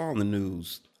minute, I saw on the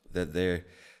news that there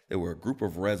were a group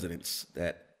of residents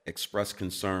that expressed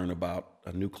concern about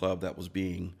a new club that was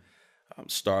being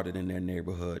started in their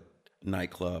neighborhood,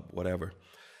 nightclub, whatever.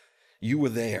 You were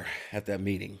there at that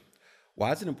meeting.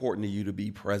 Why is it important to you to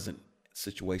be present in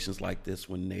situations like this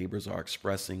when neighbors are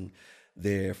expressing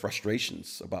their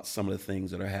frustrations about some of the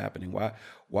things that are happening?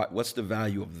 What's the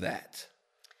value of that?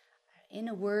 In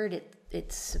a word,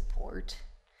 it's support.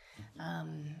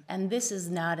 And this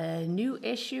is not a new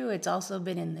issue. It's also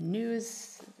been in the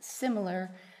news,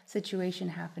 similar situation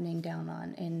happening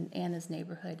down in Anna's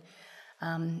neighborhood.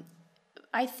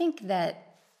 I think that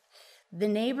the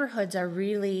neighborhoods are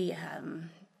really,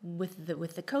 with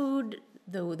the code,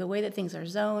 the way that things are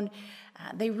zoned,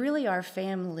 they really are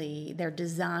family. They're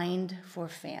designed for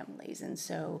families, and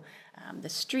so the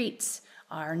streets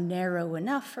are narrow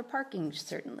enough for parking,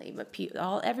 certainly, but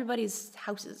everybody's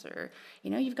houses are,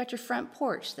 you've got your front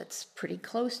porch that's pretty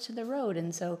close to the road,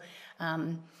 and so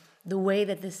the way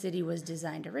that the city was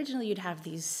designed originally, you'd have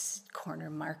these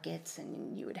corner markets,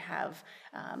 and you would have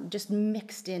just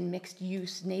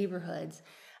mixed-use neighborhoods.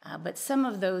 But some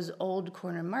of those old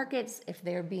corner markets, if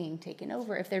they're being taken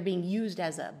over, if they're being used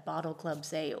as a bottle club,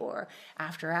 say, or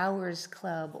after-hours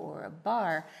club or a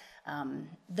bar,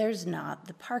 there's not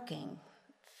the parking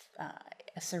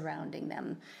surrounding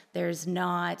them. There's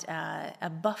not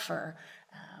a buffer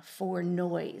for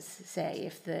noise, say,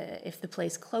 if the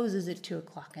place closes at 2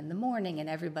 o'clock in the morning and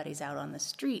everybody's out on the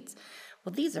streets.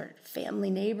 Well, these are family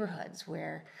neighborhoods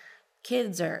where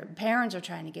parents are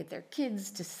trying to get their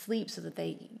kids to sleep so that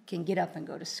they can get up and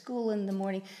go to school in the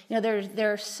morning.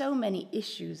 There are so many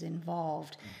issues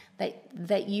involved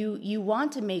that you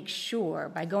want to make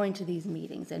sure, by going to these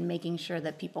meetings and making sure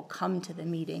that people come to the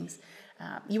meetings,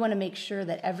 you want to make sure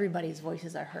that everybody's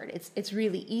voices are heard. It's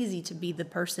really easy to be the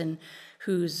person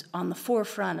who's on the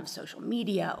forefront of social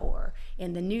media or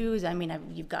in the news. I mean,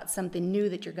 you've got something new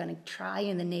that you're going to try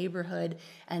in the neighborhood,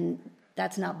 and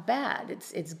that's not bad.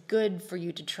 It's good for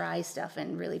you to try stuff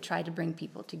and really try to bring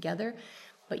people together,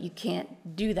 but you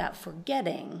can't do that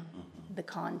forgetting the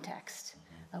context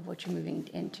of what you're moving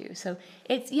into. So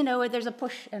it's, there's a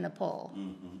push and a pull.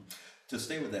 Mm-hmm. To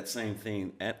stay with that same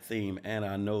theme, Anna,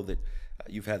 I know that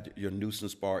you've had your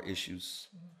nuisance bar issues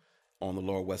on the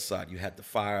Lower West Side. You had the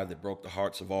fire that broke the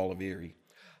hearts of all of Erie.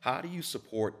 How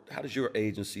does your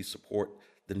agency support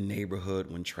the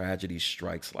neighborhood when tragedy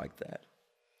strikes like that?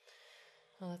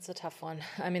 Well, that's a tough one.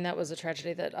 I mean, that was a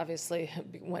tragedy that obviously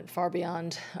went far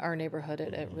beyond our neighborhood.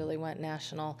 It really went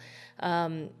national.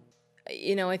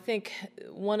 I think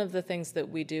one of the things that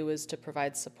we do is to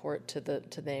provide support to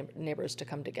the neighbors to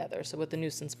come together. So with the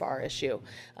nuisance bar issue,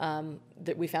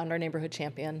 that we found our neighborhood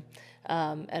champion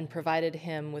and provided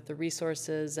him with the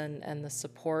resources and the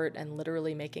support and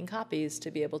literally making copies to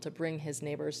be able to bring his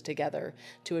neighbors together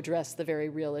to address the very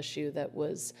real issue that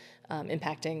was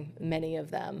impacting many of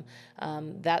them.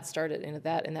 That started in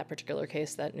that particular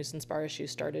case. That nuisance bar issue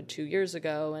started 2 years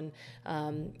ago, and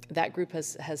that group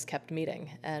has kept meeting.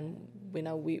 And we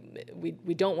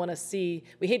don't want to see.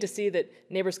 We hate to see that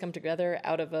neighbors come together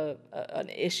out of an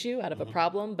issue, out of a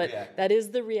problem. But that is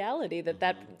the reality.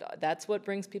 That's what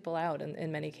brings people out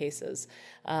in many cases.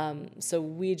 So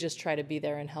we just try to be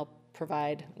there and help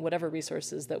provide whatever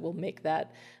resources that will make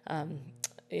that.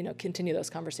 Continue those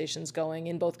conversations going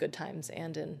in both good times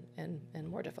and in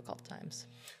more difficult times.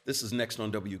 This is Next on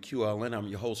WQLN. I'm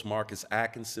your host, Marcus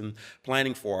Atkinson,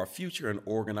 planning for our future and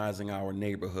organizing our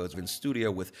neighborhoods. In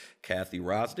studio with Kathy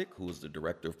Rosdick, who is the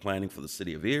Director of Planning for the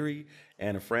City of Erie,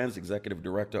 Anna Franz, Executive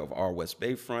Director of Our West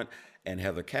Bayfront, and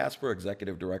Heather Casper,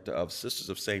 Executive Director of Sisters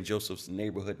of St. Joseph's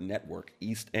Neighborhood Network,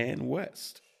 East and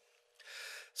West.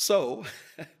 So,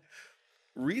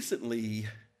 recently,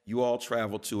 you all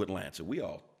traveled to Atlanta. We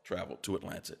all traveled to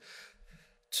Atlanta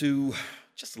to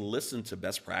just listen to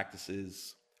best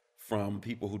practices from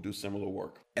people who do similar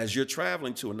work. As you're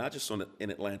traveling to, and not just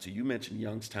in Atlanta, you mentioned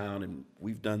Youngstown, and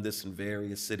we've done this in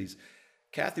various cities.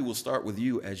 Kathy, we'll start with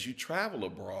you. As you travel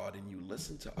abroad and you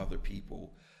listen to other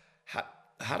people,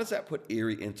 how does that put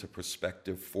Erie into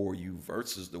perspective for you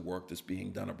versus the work that's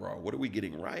being done abroad? What are we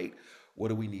getting right? What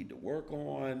do we need to work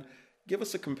on? Give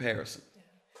us a comparison.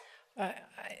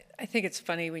 I think it's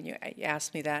funny when you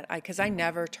ask me that, because I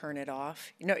never turn it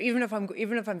off. Even if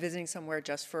I'm visiting somewhere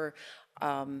just for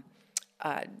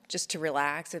just to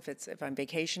relax, if I'm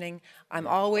vacationing, I'm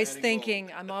always thinking,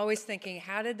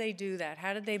 how did they do that?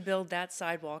 How did they build that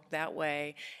sidewalk that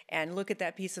way? And look at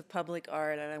that piece of public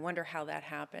art, and I wonder how that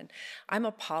happened. I'm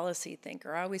a policy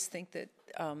thinker. I always think that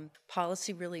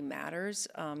policy really matters.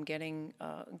 Getting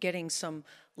some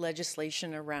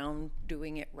legislation around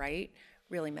doing it right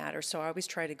really matters. So I always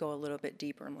try to go a little bit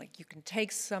deeper. I'm like, you can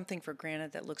take something for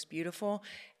granted that looks beautiful,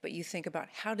 but you think about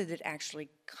how did it actually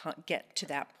get to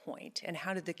that point, and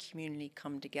how did the community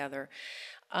come together?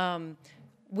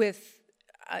 With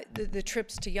the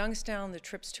trips to Youngstown, the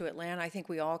trips to Atlanta, I think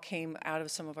we all came out of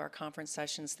some of our conference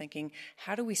sessions thinking,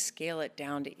 how do we scale it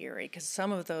down to Erie? Because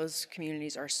some of those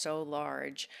communities are so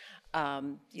large.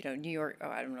 New York,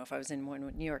 I don't know if I was in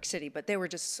New York City, but they were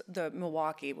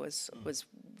Milwaukee was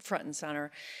front and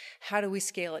center. How do we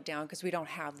scale it down? Because we don't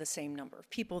have the same number of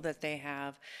people that they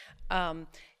have.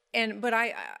 but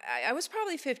I was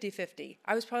probably 50-50.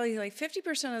 I was probably like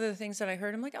 50% of the things that I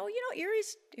heard, I'm like, oh,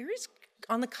 Erie's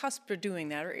on the cusp of doing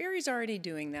that, or Erie's already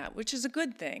doing that, which is a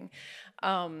good thing.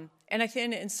 And I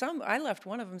think I left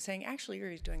one of them saying, actually,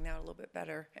 Erie's doing that a little bit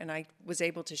better. And I was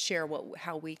able to share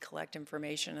how we collect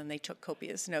information, and they took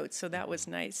copious notes, so that was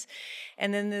nice.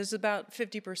 And then there's about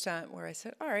 50% where I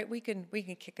said, all right, we can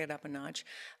kick it up a notch.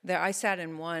 I sat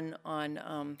in one on,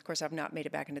 of course, I've not made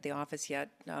it back into the office yet,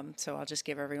 so I'll just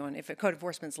give everyone, if code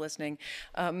enforcement's listening,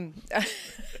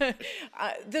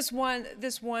 this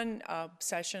one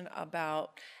session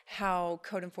about how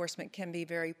code enforcement can be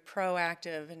very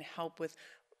proactive and help with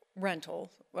rental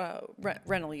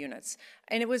units,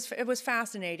 and it was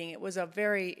fascinating. It was a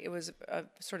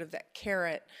sort of that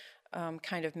carrot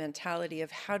kind of mentality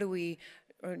of how do we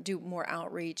do more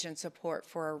outreach and support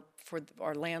for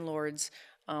our landlords,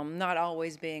 not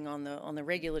always being on the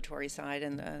regulatory side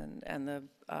and the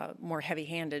more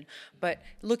heavy-handed, but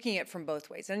looking at it from both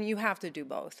ways. And you have to do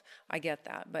both. I get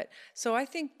that, but so I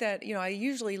think that I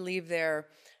usually leave there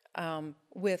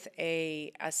with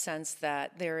a sense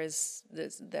that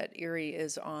that Erie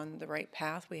is on the right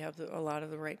path. We have a lot of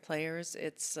the right players.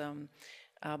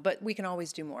 But we can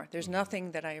always do more. There's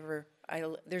nothing that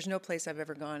there's no place I've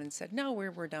ever gone and said, no,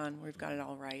 we're done. We've got it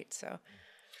all right. So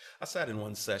I sat in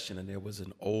one session, and there was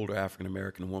an older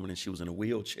African-American woman, and she was in a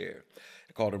wheelchair.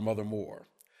 They called her Mother Moore.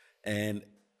 And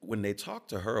when they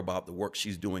talked to her about the work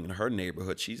she's doing in her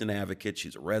neighborhood, she's an advocate,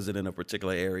 she's a resident of a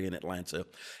particular area in Atlanta,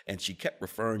 and she kept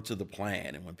referring to the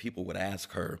plan. And when people would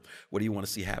ask her, what do you want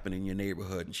to see happen in your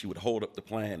neighborhood? And she would hold up the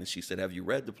plan, and she said, have you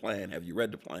read the plan? Have you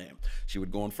read the plan? She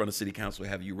would go in front of city council,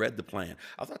 have you read the plan?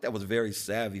 I thought that was very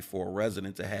savvy for a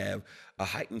resident to have a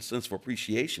heightened sense of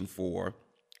appreciation for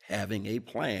having a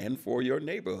plan for your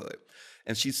neighborhood.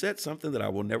 And she said something that I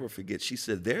will never forget. She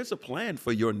said, there's a plan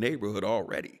for your neighborhood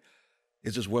already.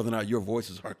 It's just whether or not your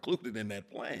voices are included in that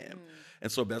plan.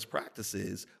 And so best practice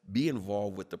is be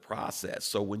involved with the process.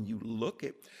 So when you look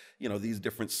at, these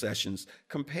different sessions,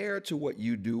 compared to what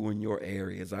you do in your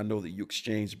areas, I know that you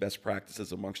exchange best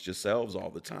practices amongst yourselves all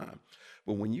the time.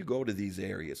 But when you go to these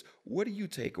areas, what do you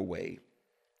take away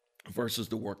versus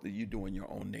the work that you do in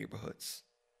your own neighborhoods?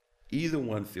 Either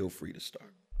one, feel free to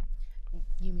start.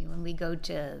 You mean when we go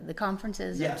to the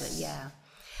conferences? Yes. Yeah.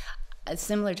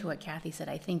 Similar to what Kathy said,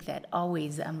 I think that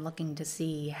always I'm looking to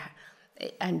see,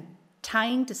 I'm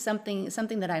tying to something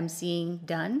that I'm seeing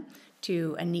done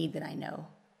to a need that I know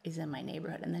is in my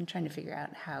neighborhood, and then trying to figure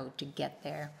out how to get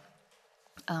there.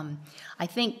 I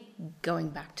think going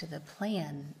back to the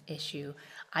plan issue,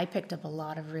 I picked up a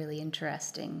lot of really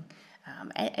interesting,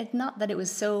 and not that it was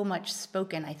so much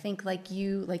spoken. I think like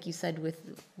you said with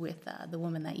the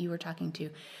woman that you were talking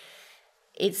to,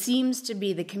 it seems to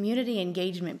be the community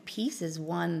engagement piece is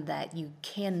one that you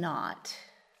cannot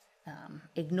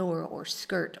ignore or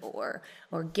skirt or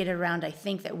get around. I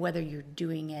think that whether you're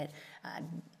doing it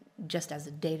just as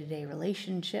a day-to-day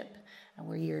relationship,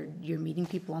 where you're meeting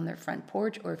people on their front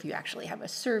porch, or if you actually have a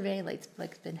survey like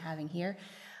it's been having here,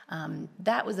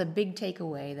 that was a big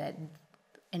takeaway. That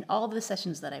in all the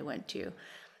sessions that I went to,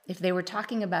 if they were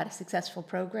talking about a successful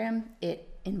program,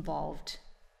 it involved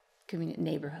community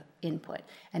neighborhood input,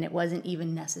 and it wasn't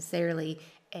even necessarily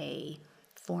a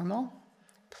formal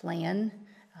plan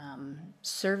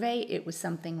survey. It was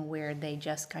something where they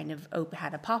just kind of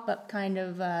had a pop-up kind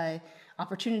of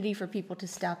opportunity for people to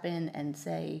stop in and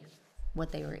say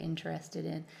what they were interested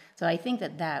in. So I think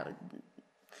that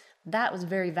was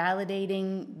very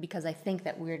validating, because I think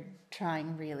that we're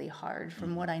trying really hard,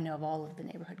 from what I know of all of the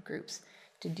neighborhood groups,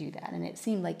 to do that. And it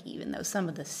seemed like even though some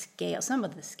of the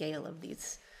scale of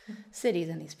these cities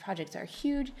and these projects are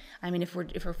huge, I mean, if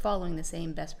we're following the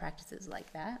same best practices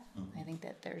like that, I think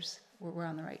that we're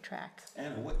on the right track.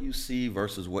 And what you see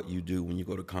versus what you do when you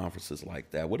go to conferences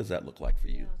like that, what does that look like for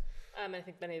you? I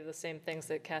think many of the same things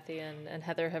that Kathy and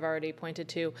Heather have already pointed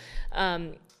to.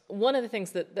 One of the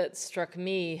things that struck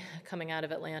me coming out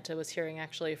of Atlanta was hearing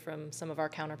actually from some of our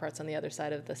counterparts on the other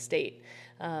side of the state,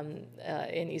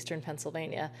 in eastern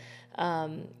Pennsylvania,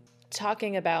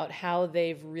 talking about how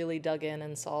they've really dug in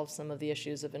and solved some of the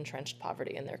issues of entrenched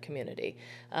poverty in their community.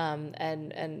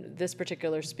 And this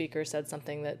particular speaker said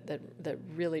something that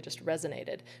really just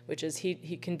resonated, which is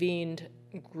he convened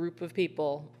a group of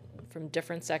people from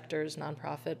different sectors,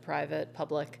 nonprofit, private,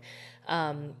 public,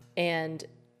 and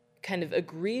kind of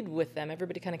agreed with them.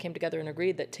 Everybody kind of came together and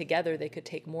agreed that together they could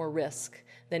take more risk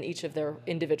than each of their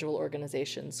individual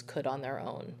organizations could on their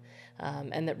own.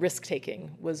 And that risk-taking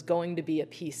was going to be a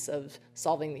piece of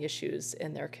solving the issues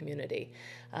in their community.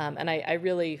 And I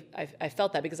really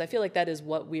felt that, because I feel like that is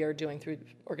what we are doing through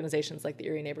organizations like the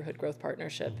Erie Neighborhood Growth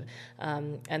Partnership,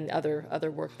 and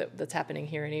other work that's happening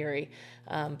here in Erie.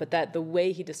 But that the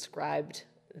way he described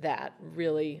that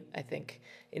really, I think,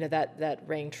 that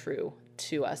rang true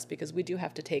to us, because we do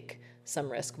have to take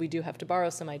some risk. We do have to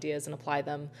borrow some ideas and apply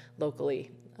them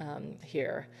locally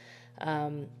here.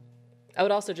 I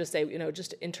would also just say,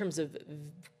 just in terms of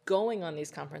going on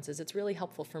these conferences, it's really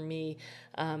helpful for me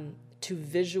to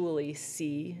visually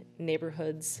see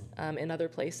neighborhoods in other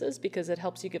places, because it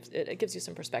helps you it gives you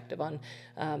some perspective on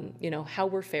how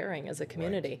we're faring as a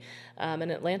community. Right.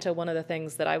 In Atlanta, one of the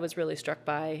things that I was really struck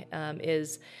by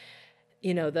is,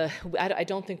 I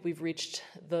don't think we've reached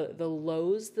the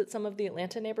lows that some of the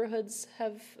Atlanta neighborhoods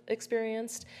have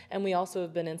experienced, and we also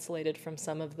have been insulated from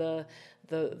some of the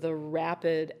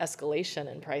rapid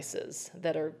escalation in prices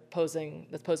that are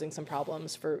posing some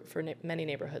problems for many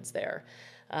neighborhoods there.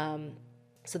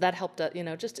 So that helped,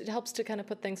 it helps to kind of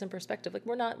put things in perspective. Like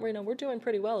we're doing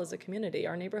pretty well as a community.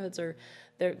 Our neighborhoods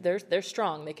they're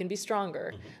strong. They can be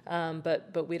stronger,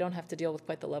 but we don't have to deal with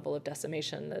quite the level of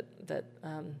decimation that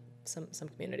some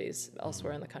communities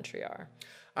elsewhere in the country are.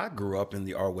 I grew up in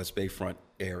the West Bayfront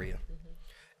area,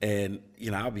 and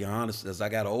I'll be honest. As I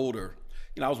got older,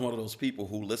 I was one of those people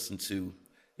who listened to,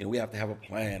 we have to have a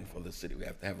plan for the city. We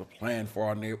have to have a plan for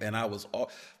our neighbor. And I was,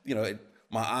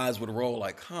 my eyes would roll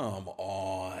like, come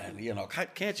on,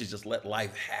 can't you just let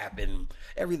life happen?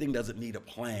 Everything doesn't need a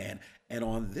plan. And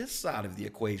on this side of the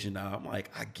equation now, I'm like,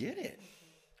 I get it.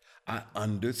 I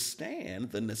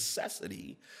understand the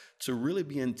necessity to really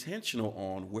be intentional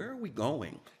on where are we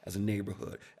going as a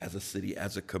neighborhood, as a city,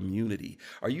 as a community.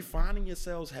 Are you finding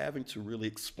yourselves having to really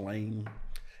explain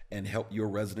and help your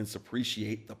residents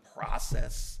appreciate the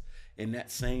process in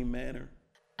that same manner?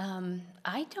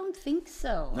 I don't think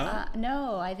so. No?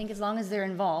 No, I think as long as they're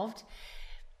involved.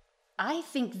 I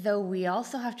think, though, we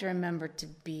also have to remember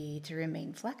to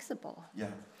remain flexible. Yeah.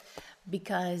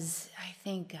 Because I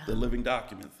think... the living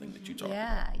document thing that you talked about.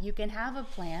 Yeah, you can have a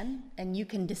plan, and you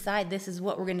can decide this is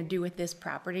what we're going to do with this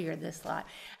property or this lot.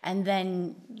 And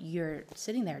then you're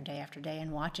sitting there day after day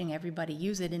and watching everybody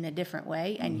use it in a different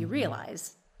way, and you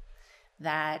realize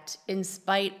that in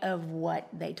spite of what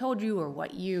they told you or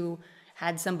what you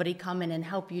had somebody come in and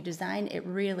help you design, it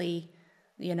really,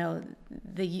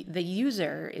 the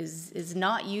user is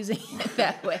not using it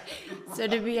that way. So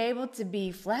to be able to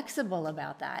be flexible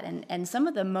about that, and some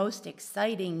of the most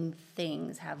exciting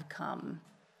things have come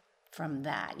from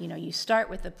that. You start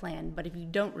with a plan, but if you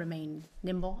don't remain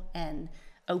nimble and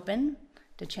open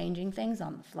to changing things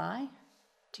on the fly,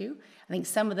 too. I think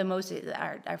some of the most,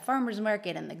 our farmers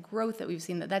market and the growth that we've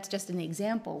seen, that's just an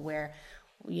example where,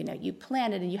 you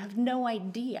plan it and you have no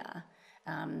idea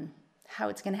how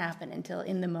it's going to happen until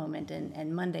in the moment,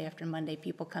 and Monday after Monday,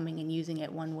 people coming and using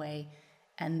it one way,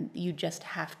 and you just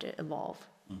have to evolve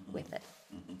with it.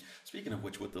 Mm-hmm. Speaking of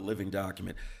which, with the living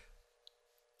document,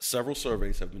 several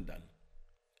surveys have been done,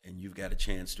 and you've got a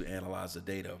chance to analyze the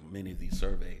data of many of these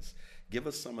surveys. Give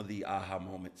us some of the aha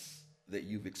moments that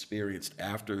you've experienced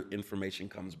after information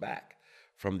comes back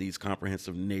from these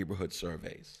comprehensive neighborhood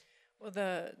surveys. Well,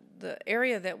 the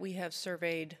area that we have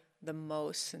surveyed the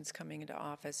most since coming into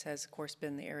office has, of course,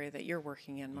 been the area that you're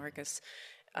working in, Marcus.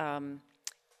 And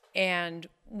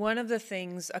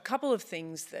a couple of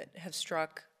things that have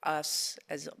struck us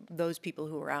as those people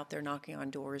who are out there knocking on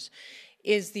doors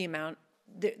is the amount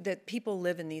that people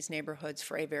live in these neighborhoods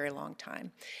for a very long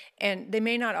time. And they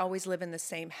may not always live in the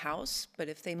same house, but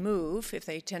if they move, if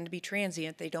they tend to be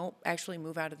transient, they don't actually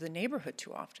move out of the neighborhood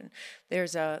too often. There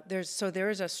is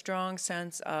a strong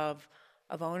sense of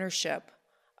ownership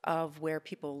of where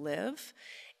people live.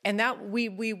 And that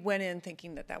we went in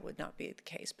thinking that would not be the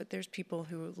case, but there's people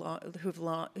who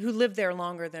live there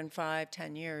longer than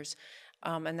 5-10 years,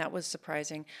 and that was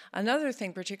surprising. Another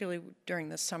thing, particularly during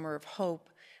the Summer of Hope,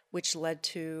 which led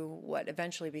to what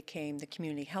eventually became the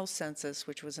Community Health Census,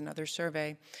 which was another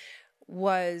survey,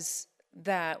 was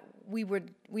that we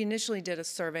initially did a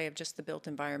survey of just the built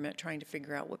environment, trying to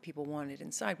figure out what people wanted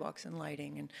in sidewalks and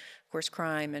lighting and, of course,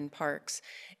 crime and parks.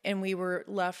 And we were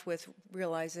left with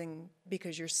realizing,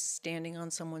 because you're standing on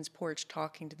someone's porch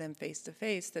talking to them face to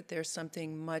face, that there's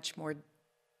something much more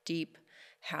deep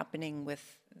happening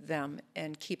with them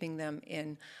and keeping them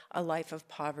in a life of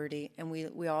poverty. And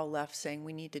we all left saying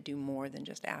we need to do more than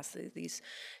just ask these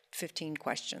 15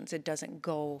 questions. It doesn't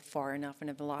go far enough, and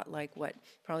a lot like what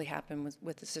probably happened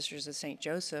with the Sisters of St.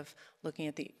 Joseph, looking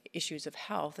at the issues of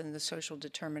health and the social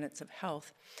determinants of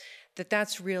health,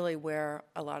 that's really where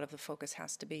a lot of the focus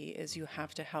has to be, is you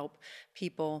have to help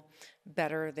people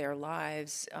better their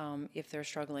lives if they're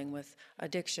struggling with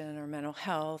addiction or mental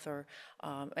health or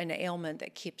an ailment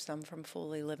that keeps them from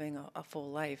fully living a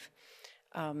full life.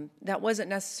 That wasn't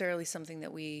necessarily something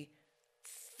that we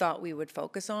thought we would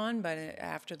focus on, but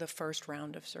after the first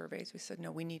round of surveys, we said,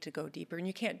 no, we need to go deeper. And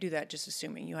you can't do that just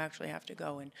assuming. You actually have to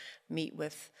go and meet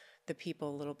with the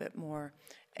people a little bit more.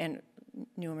 And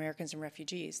New Americans and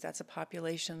refugees, that's a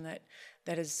population that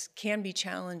can be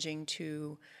challenging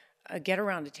to get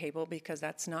around a table, because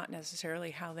that's not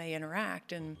necessarily how they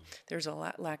interact, and there's a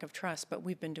lack of trust. But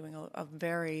we've been doing a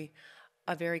very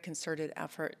concerted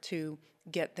effort to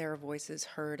get their voices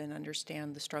heard and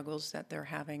understand the struggles that they're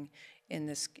having in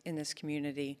this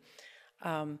community.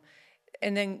 And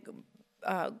then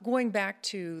going back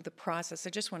to the process, I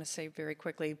just want to say very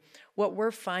quickly, what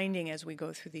we're finding as we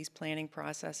go through these planning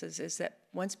processes is that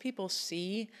once people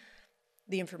see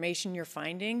the information you're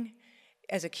finding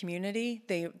as a community,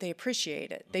 they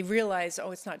appreciate it. They realize,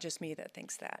 oh, it's not just me that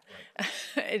thinks that.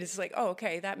 Right. It's like, oh,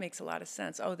 okay, that makes a lot of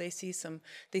sense. Oh, they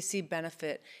see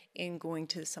benefit in going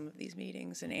to some of these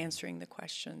meetings and answering the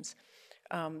questions.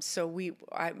 So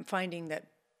I'm finding that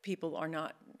people are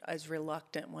not as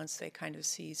reluctant once they kind of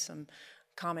see some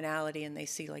commonality, and they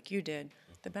see, like you did,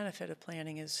 the benefit of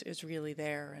planning is really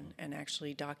there, and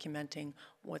actually documenting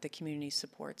what the community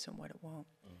supports and what it won't.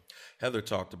 Heather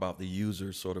talked about the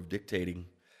users sort of dictating,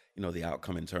 the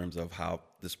outcome in terms of how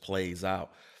this plays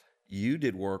out. You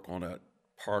did work on a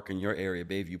park in your area,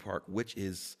 Bayview Park, which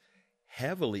is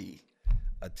heavily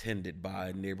attended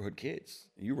by neighborhood kids.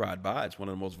 You ride by, it's one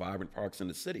of the most vibrant parks in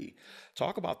the city.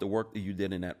 Talk about the work that you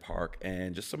did in that park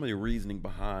and just some of the reasoning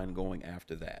behind going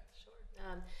after that.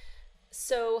 Sure.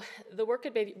 So the work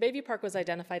at Bayview Park was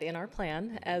identified in our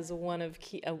plan as one of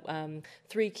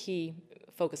three key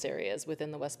focus areas within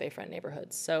the West Bayfront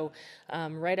neighborhoods. So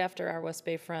right after our West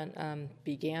Bayfront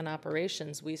began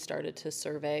operations, we started to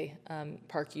survey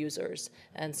park users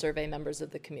and survey members of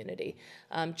the community.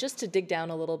 Just to dig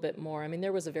down a little bit more, I mean,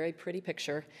 there was a very pretty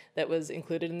picture that was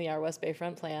included in the Our West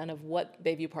Bayfront plan of what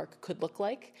Bayview Park could look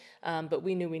like, but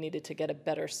we knew we needed to get a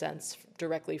better sense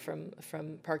directly from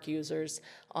park users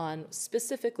on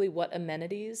specifically what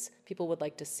amenities people would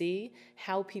like to see,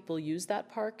 how people use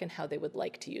that park, and how they would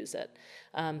like to use it.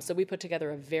 So we put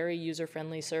together a very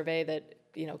user-friendly survey that,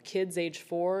 kids age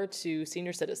 4 to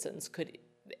senior citizens could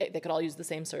all use the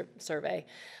same survey,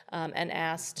 and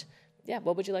asked,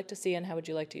 what would you like to see and how would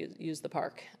you like to use the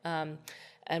park?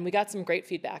 And we got some great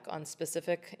feedback on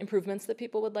specific improvements that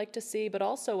people would like to see, but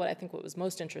also what was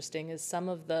most interesting is some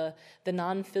of the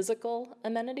non-physical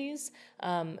amenities,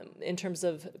 in terms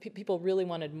of people really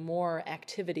wanted more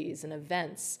activities and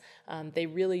events. They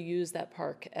really use that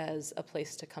park as a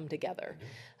place to come together.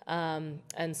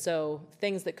 And so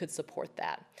things that could support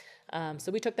that.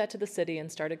 So we took that to the city and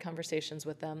started conversations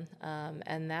with them,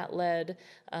 and that led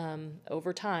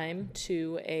over time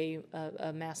to a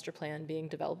master plan being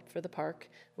developed for the park,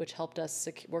 which helped us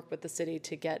work with the city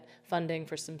to get funding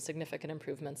for some significant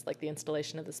improvements, like the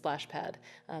installation of the splash pad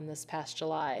this past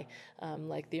July,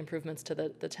 like the improvements to the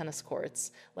tennis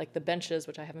courts, like the benches,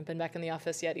 which I haven't been back in the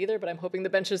office yet either, but I'm hoping the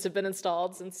benches have been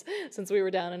installed since we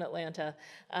were down in Atlanta.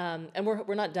 And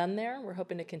we're not done there. We're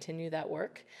hoping to continue that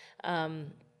work.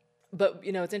 But,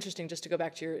 it's interesting, just to go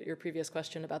back to your previous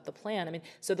question about the plan. I mean,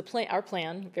 so our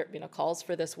plan, calls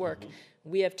for this work. Mm-hmm.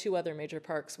 We have 2 other major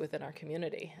parks within our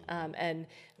community. And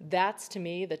that's, to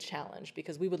me, the challenge,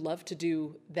 because we would love to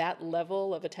do that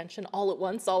level of attention all at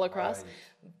once, all across. Right.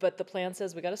 But the plan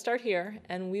says we got to start here,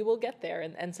 and we will get there.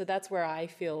 And so that's where I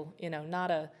feel,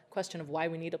 not a question of why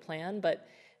we need a plan, but,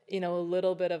 a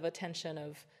little bit of attention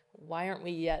of, why aren't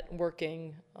we yet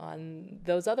working on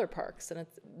those other parks? And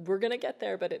we're going to get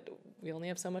there, but we only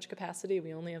have so much capacity,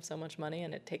 we only have so much money,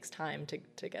 and it takes time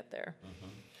to get there. Mm-hmm.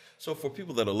 So for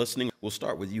people that are listening, we'll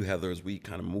start with you, Heather, as we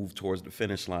kind of move towards the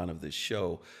finish line of this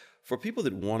show. For people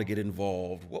that want to get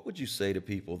involved, what would you say to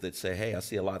people that say, hey, I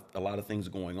see a lot of things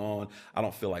going on, I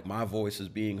don't feel like my voice is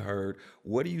being heard?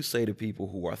 What do you say to people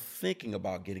who are thinking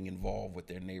about getting involved with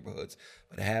their neighborhoods,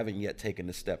 but haven't yet taken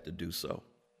the step to do so?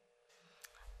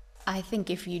 I think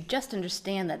if you just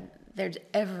understand that there's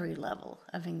every level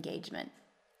of engagement,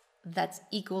 that's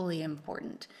equally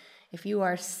important. If you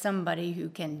are somebody who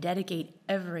can dedicate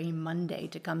every Monday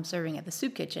to come serving at the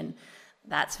soup kitchen,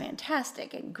 that's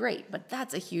fantastic and great, but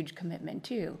that's a huge commitment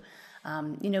too.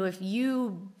 If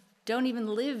you don't even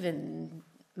live in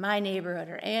my neighborhood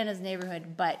or Anna's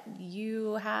neighborhood, but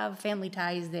you have family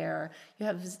ties there, or you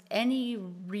have any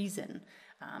reason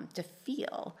to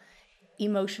feel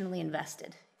emotionally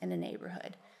invested in a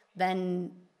neighborhood,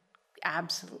 then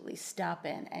absolutely stop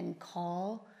in and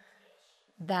call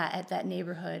that at that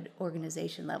neighborhood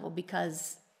organization level,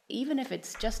 because even if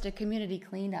it's just a community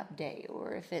cleanup day,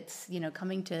 or if it's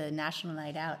coming to National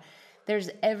Night Out, there's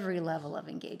every level of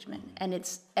engagement,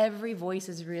 and every voice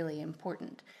is really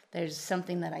important. There's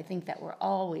something that I think that we're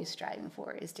always striving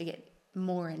for, is to get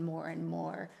more and more and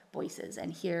more voices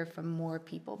and hear from more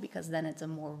people, because then it's a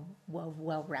more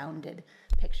well-rounded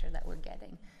picture that we're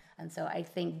getting. And so I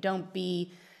think don't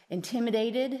be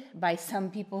intimidated by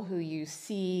some people who you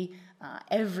see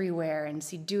everywhere and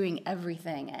see doing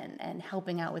everything and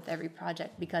helping out with every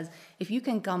project, because if you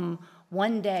can come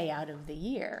one day out of the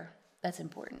year, that's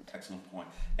important. Excellent point.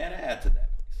 And add to that,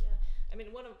 please. I mean,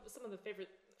 some of the favorite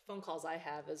phone calls I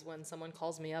have is when someone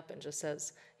calls me up and just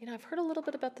says, I've heard a little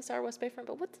bit about this Our West Bayfront,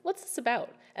 but what's this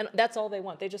about? And that's all they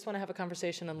want. They just want to have a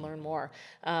conversation and learn more.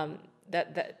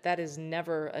 That is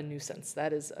never a nuisance.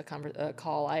 That is a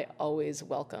call I always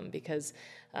welcome, because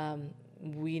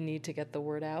we need to get the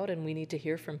word out, and we need to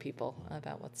hear from people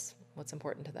about what's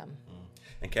important to them.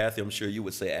 And Kathy, I'm sure you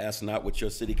would say, ask not what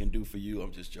your city can do for you.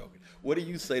 I'm just joking. What do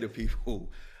you say to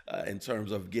people in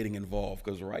terms of getting involved?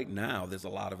 Because right now there's a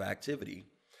lot of activity,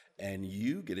 and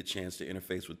you get a chance to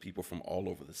interface with people from all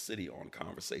over the city on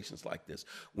conversations like this.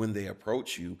 When they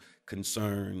approach you,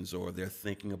 concerns, or they're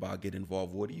thinking about getting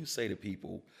involved, what do you say to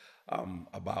people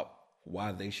about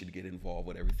why they should get involved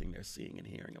with everything they're seeing and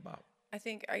hearing about? I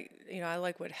think I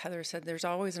like what Heather said. There's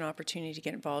always an opportunity to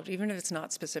get involved, even if it's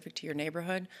not specific to your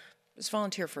neighborhood. Just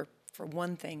volunteer for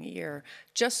one thing a year,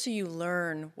 just so you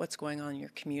learn what's going on in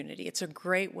your community. It's a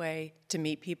great way to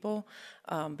meet people,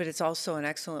 but it's also an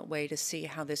excellent way to see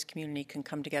how this community can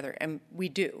come together. And we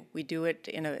do it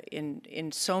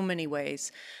in so many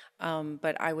ways.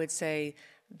 But I would say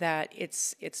that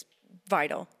it's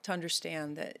vital to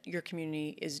understand that your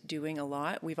community is doing a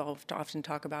lot. We've often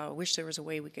talked about, I wish there was a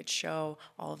way we could show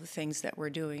all of the things that we're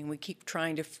doing. We keep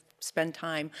trying to spend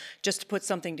time just to put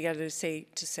something together to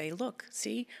say, look,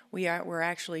 see, we're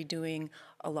actually doing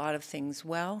a lot of things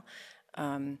well.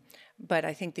 But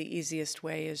I think the easiest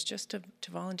way is just to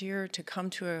volunteer, to come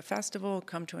to a festival,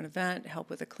 come to an event, help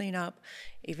with a cleanup,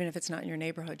 even if it's not in your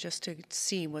neighborhood, just to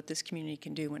see what this community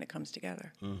can do when it comes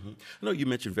together. Mm-hmm. No, you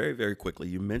mentioned very, very quickly,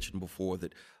 you mentioned before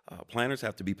that planners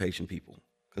have to be patient people,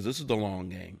 because this is the long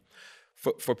game.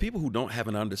 For people who don't have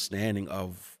an understanding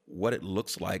of what it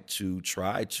looks like to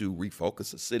try to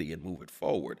refocus a city and move it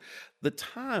forward, the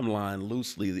timeline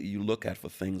loosely that you look at for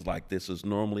things like this is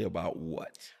normally about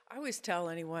what? I always tell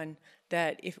anyone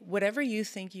that if whatever you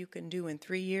think you can do in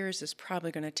 3 years is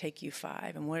probably going to take you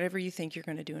 5, and whatever you think you're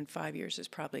going to do in 5 years is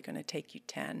probably going to take you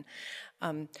 10.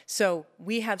 So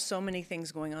we have so many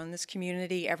things going on in this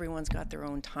community. Everyone's got their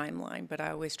own timeline, but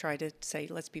I always try to say,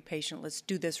 let's be patient. Let's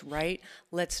do this right.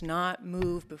 Let's not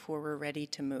move before we're ready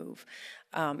to move.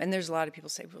 And there's a lot of people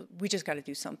say, well, we just got to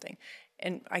do something.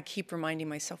 And I keep reminding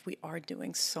myself, we are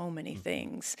doing so many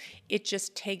things. It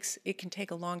can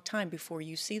take a long time before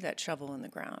you see that shovel in the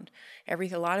ground. A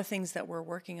lot of things that we're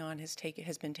working on has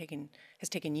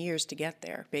taken years to get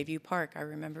there. Bayview Park, I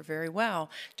remember very well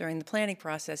during the planning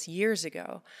process years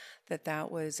ago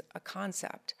that was a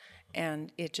concept,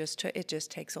 and it just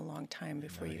takes a long time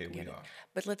before you can get it.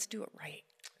 But let's do it right.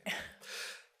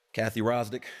 Kathy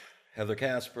Rosdick, Heather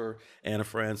Casper, Anna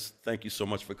France, thank you so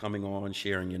much for coming on,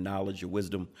 sharing your knowledge, your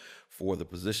wisdom for the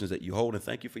positions that you hold, and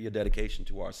thank you for your dedication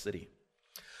to our city.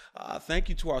 Thank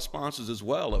you to our sponsors as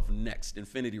well of Next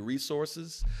Infinity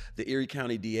Resources, the Erie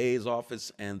County DA's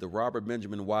office, and the Robert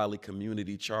Benjamin Wiley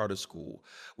Community Charter School.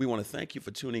 We want to thank you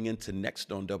for tuning in to Next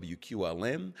on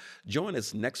WQLN. Join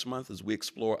us next month as we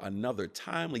explore another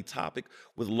timely topic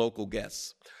with local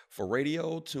guests. For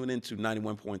radio, tune in to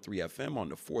 91.3 FM on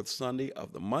the fourth Sunday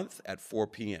of the month at 4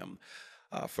 p.m.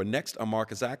 For Next, I'm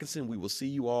Marcus Atkinson. We will see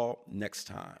you all next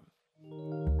time.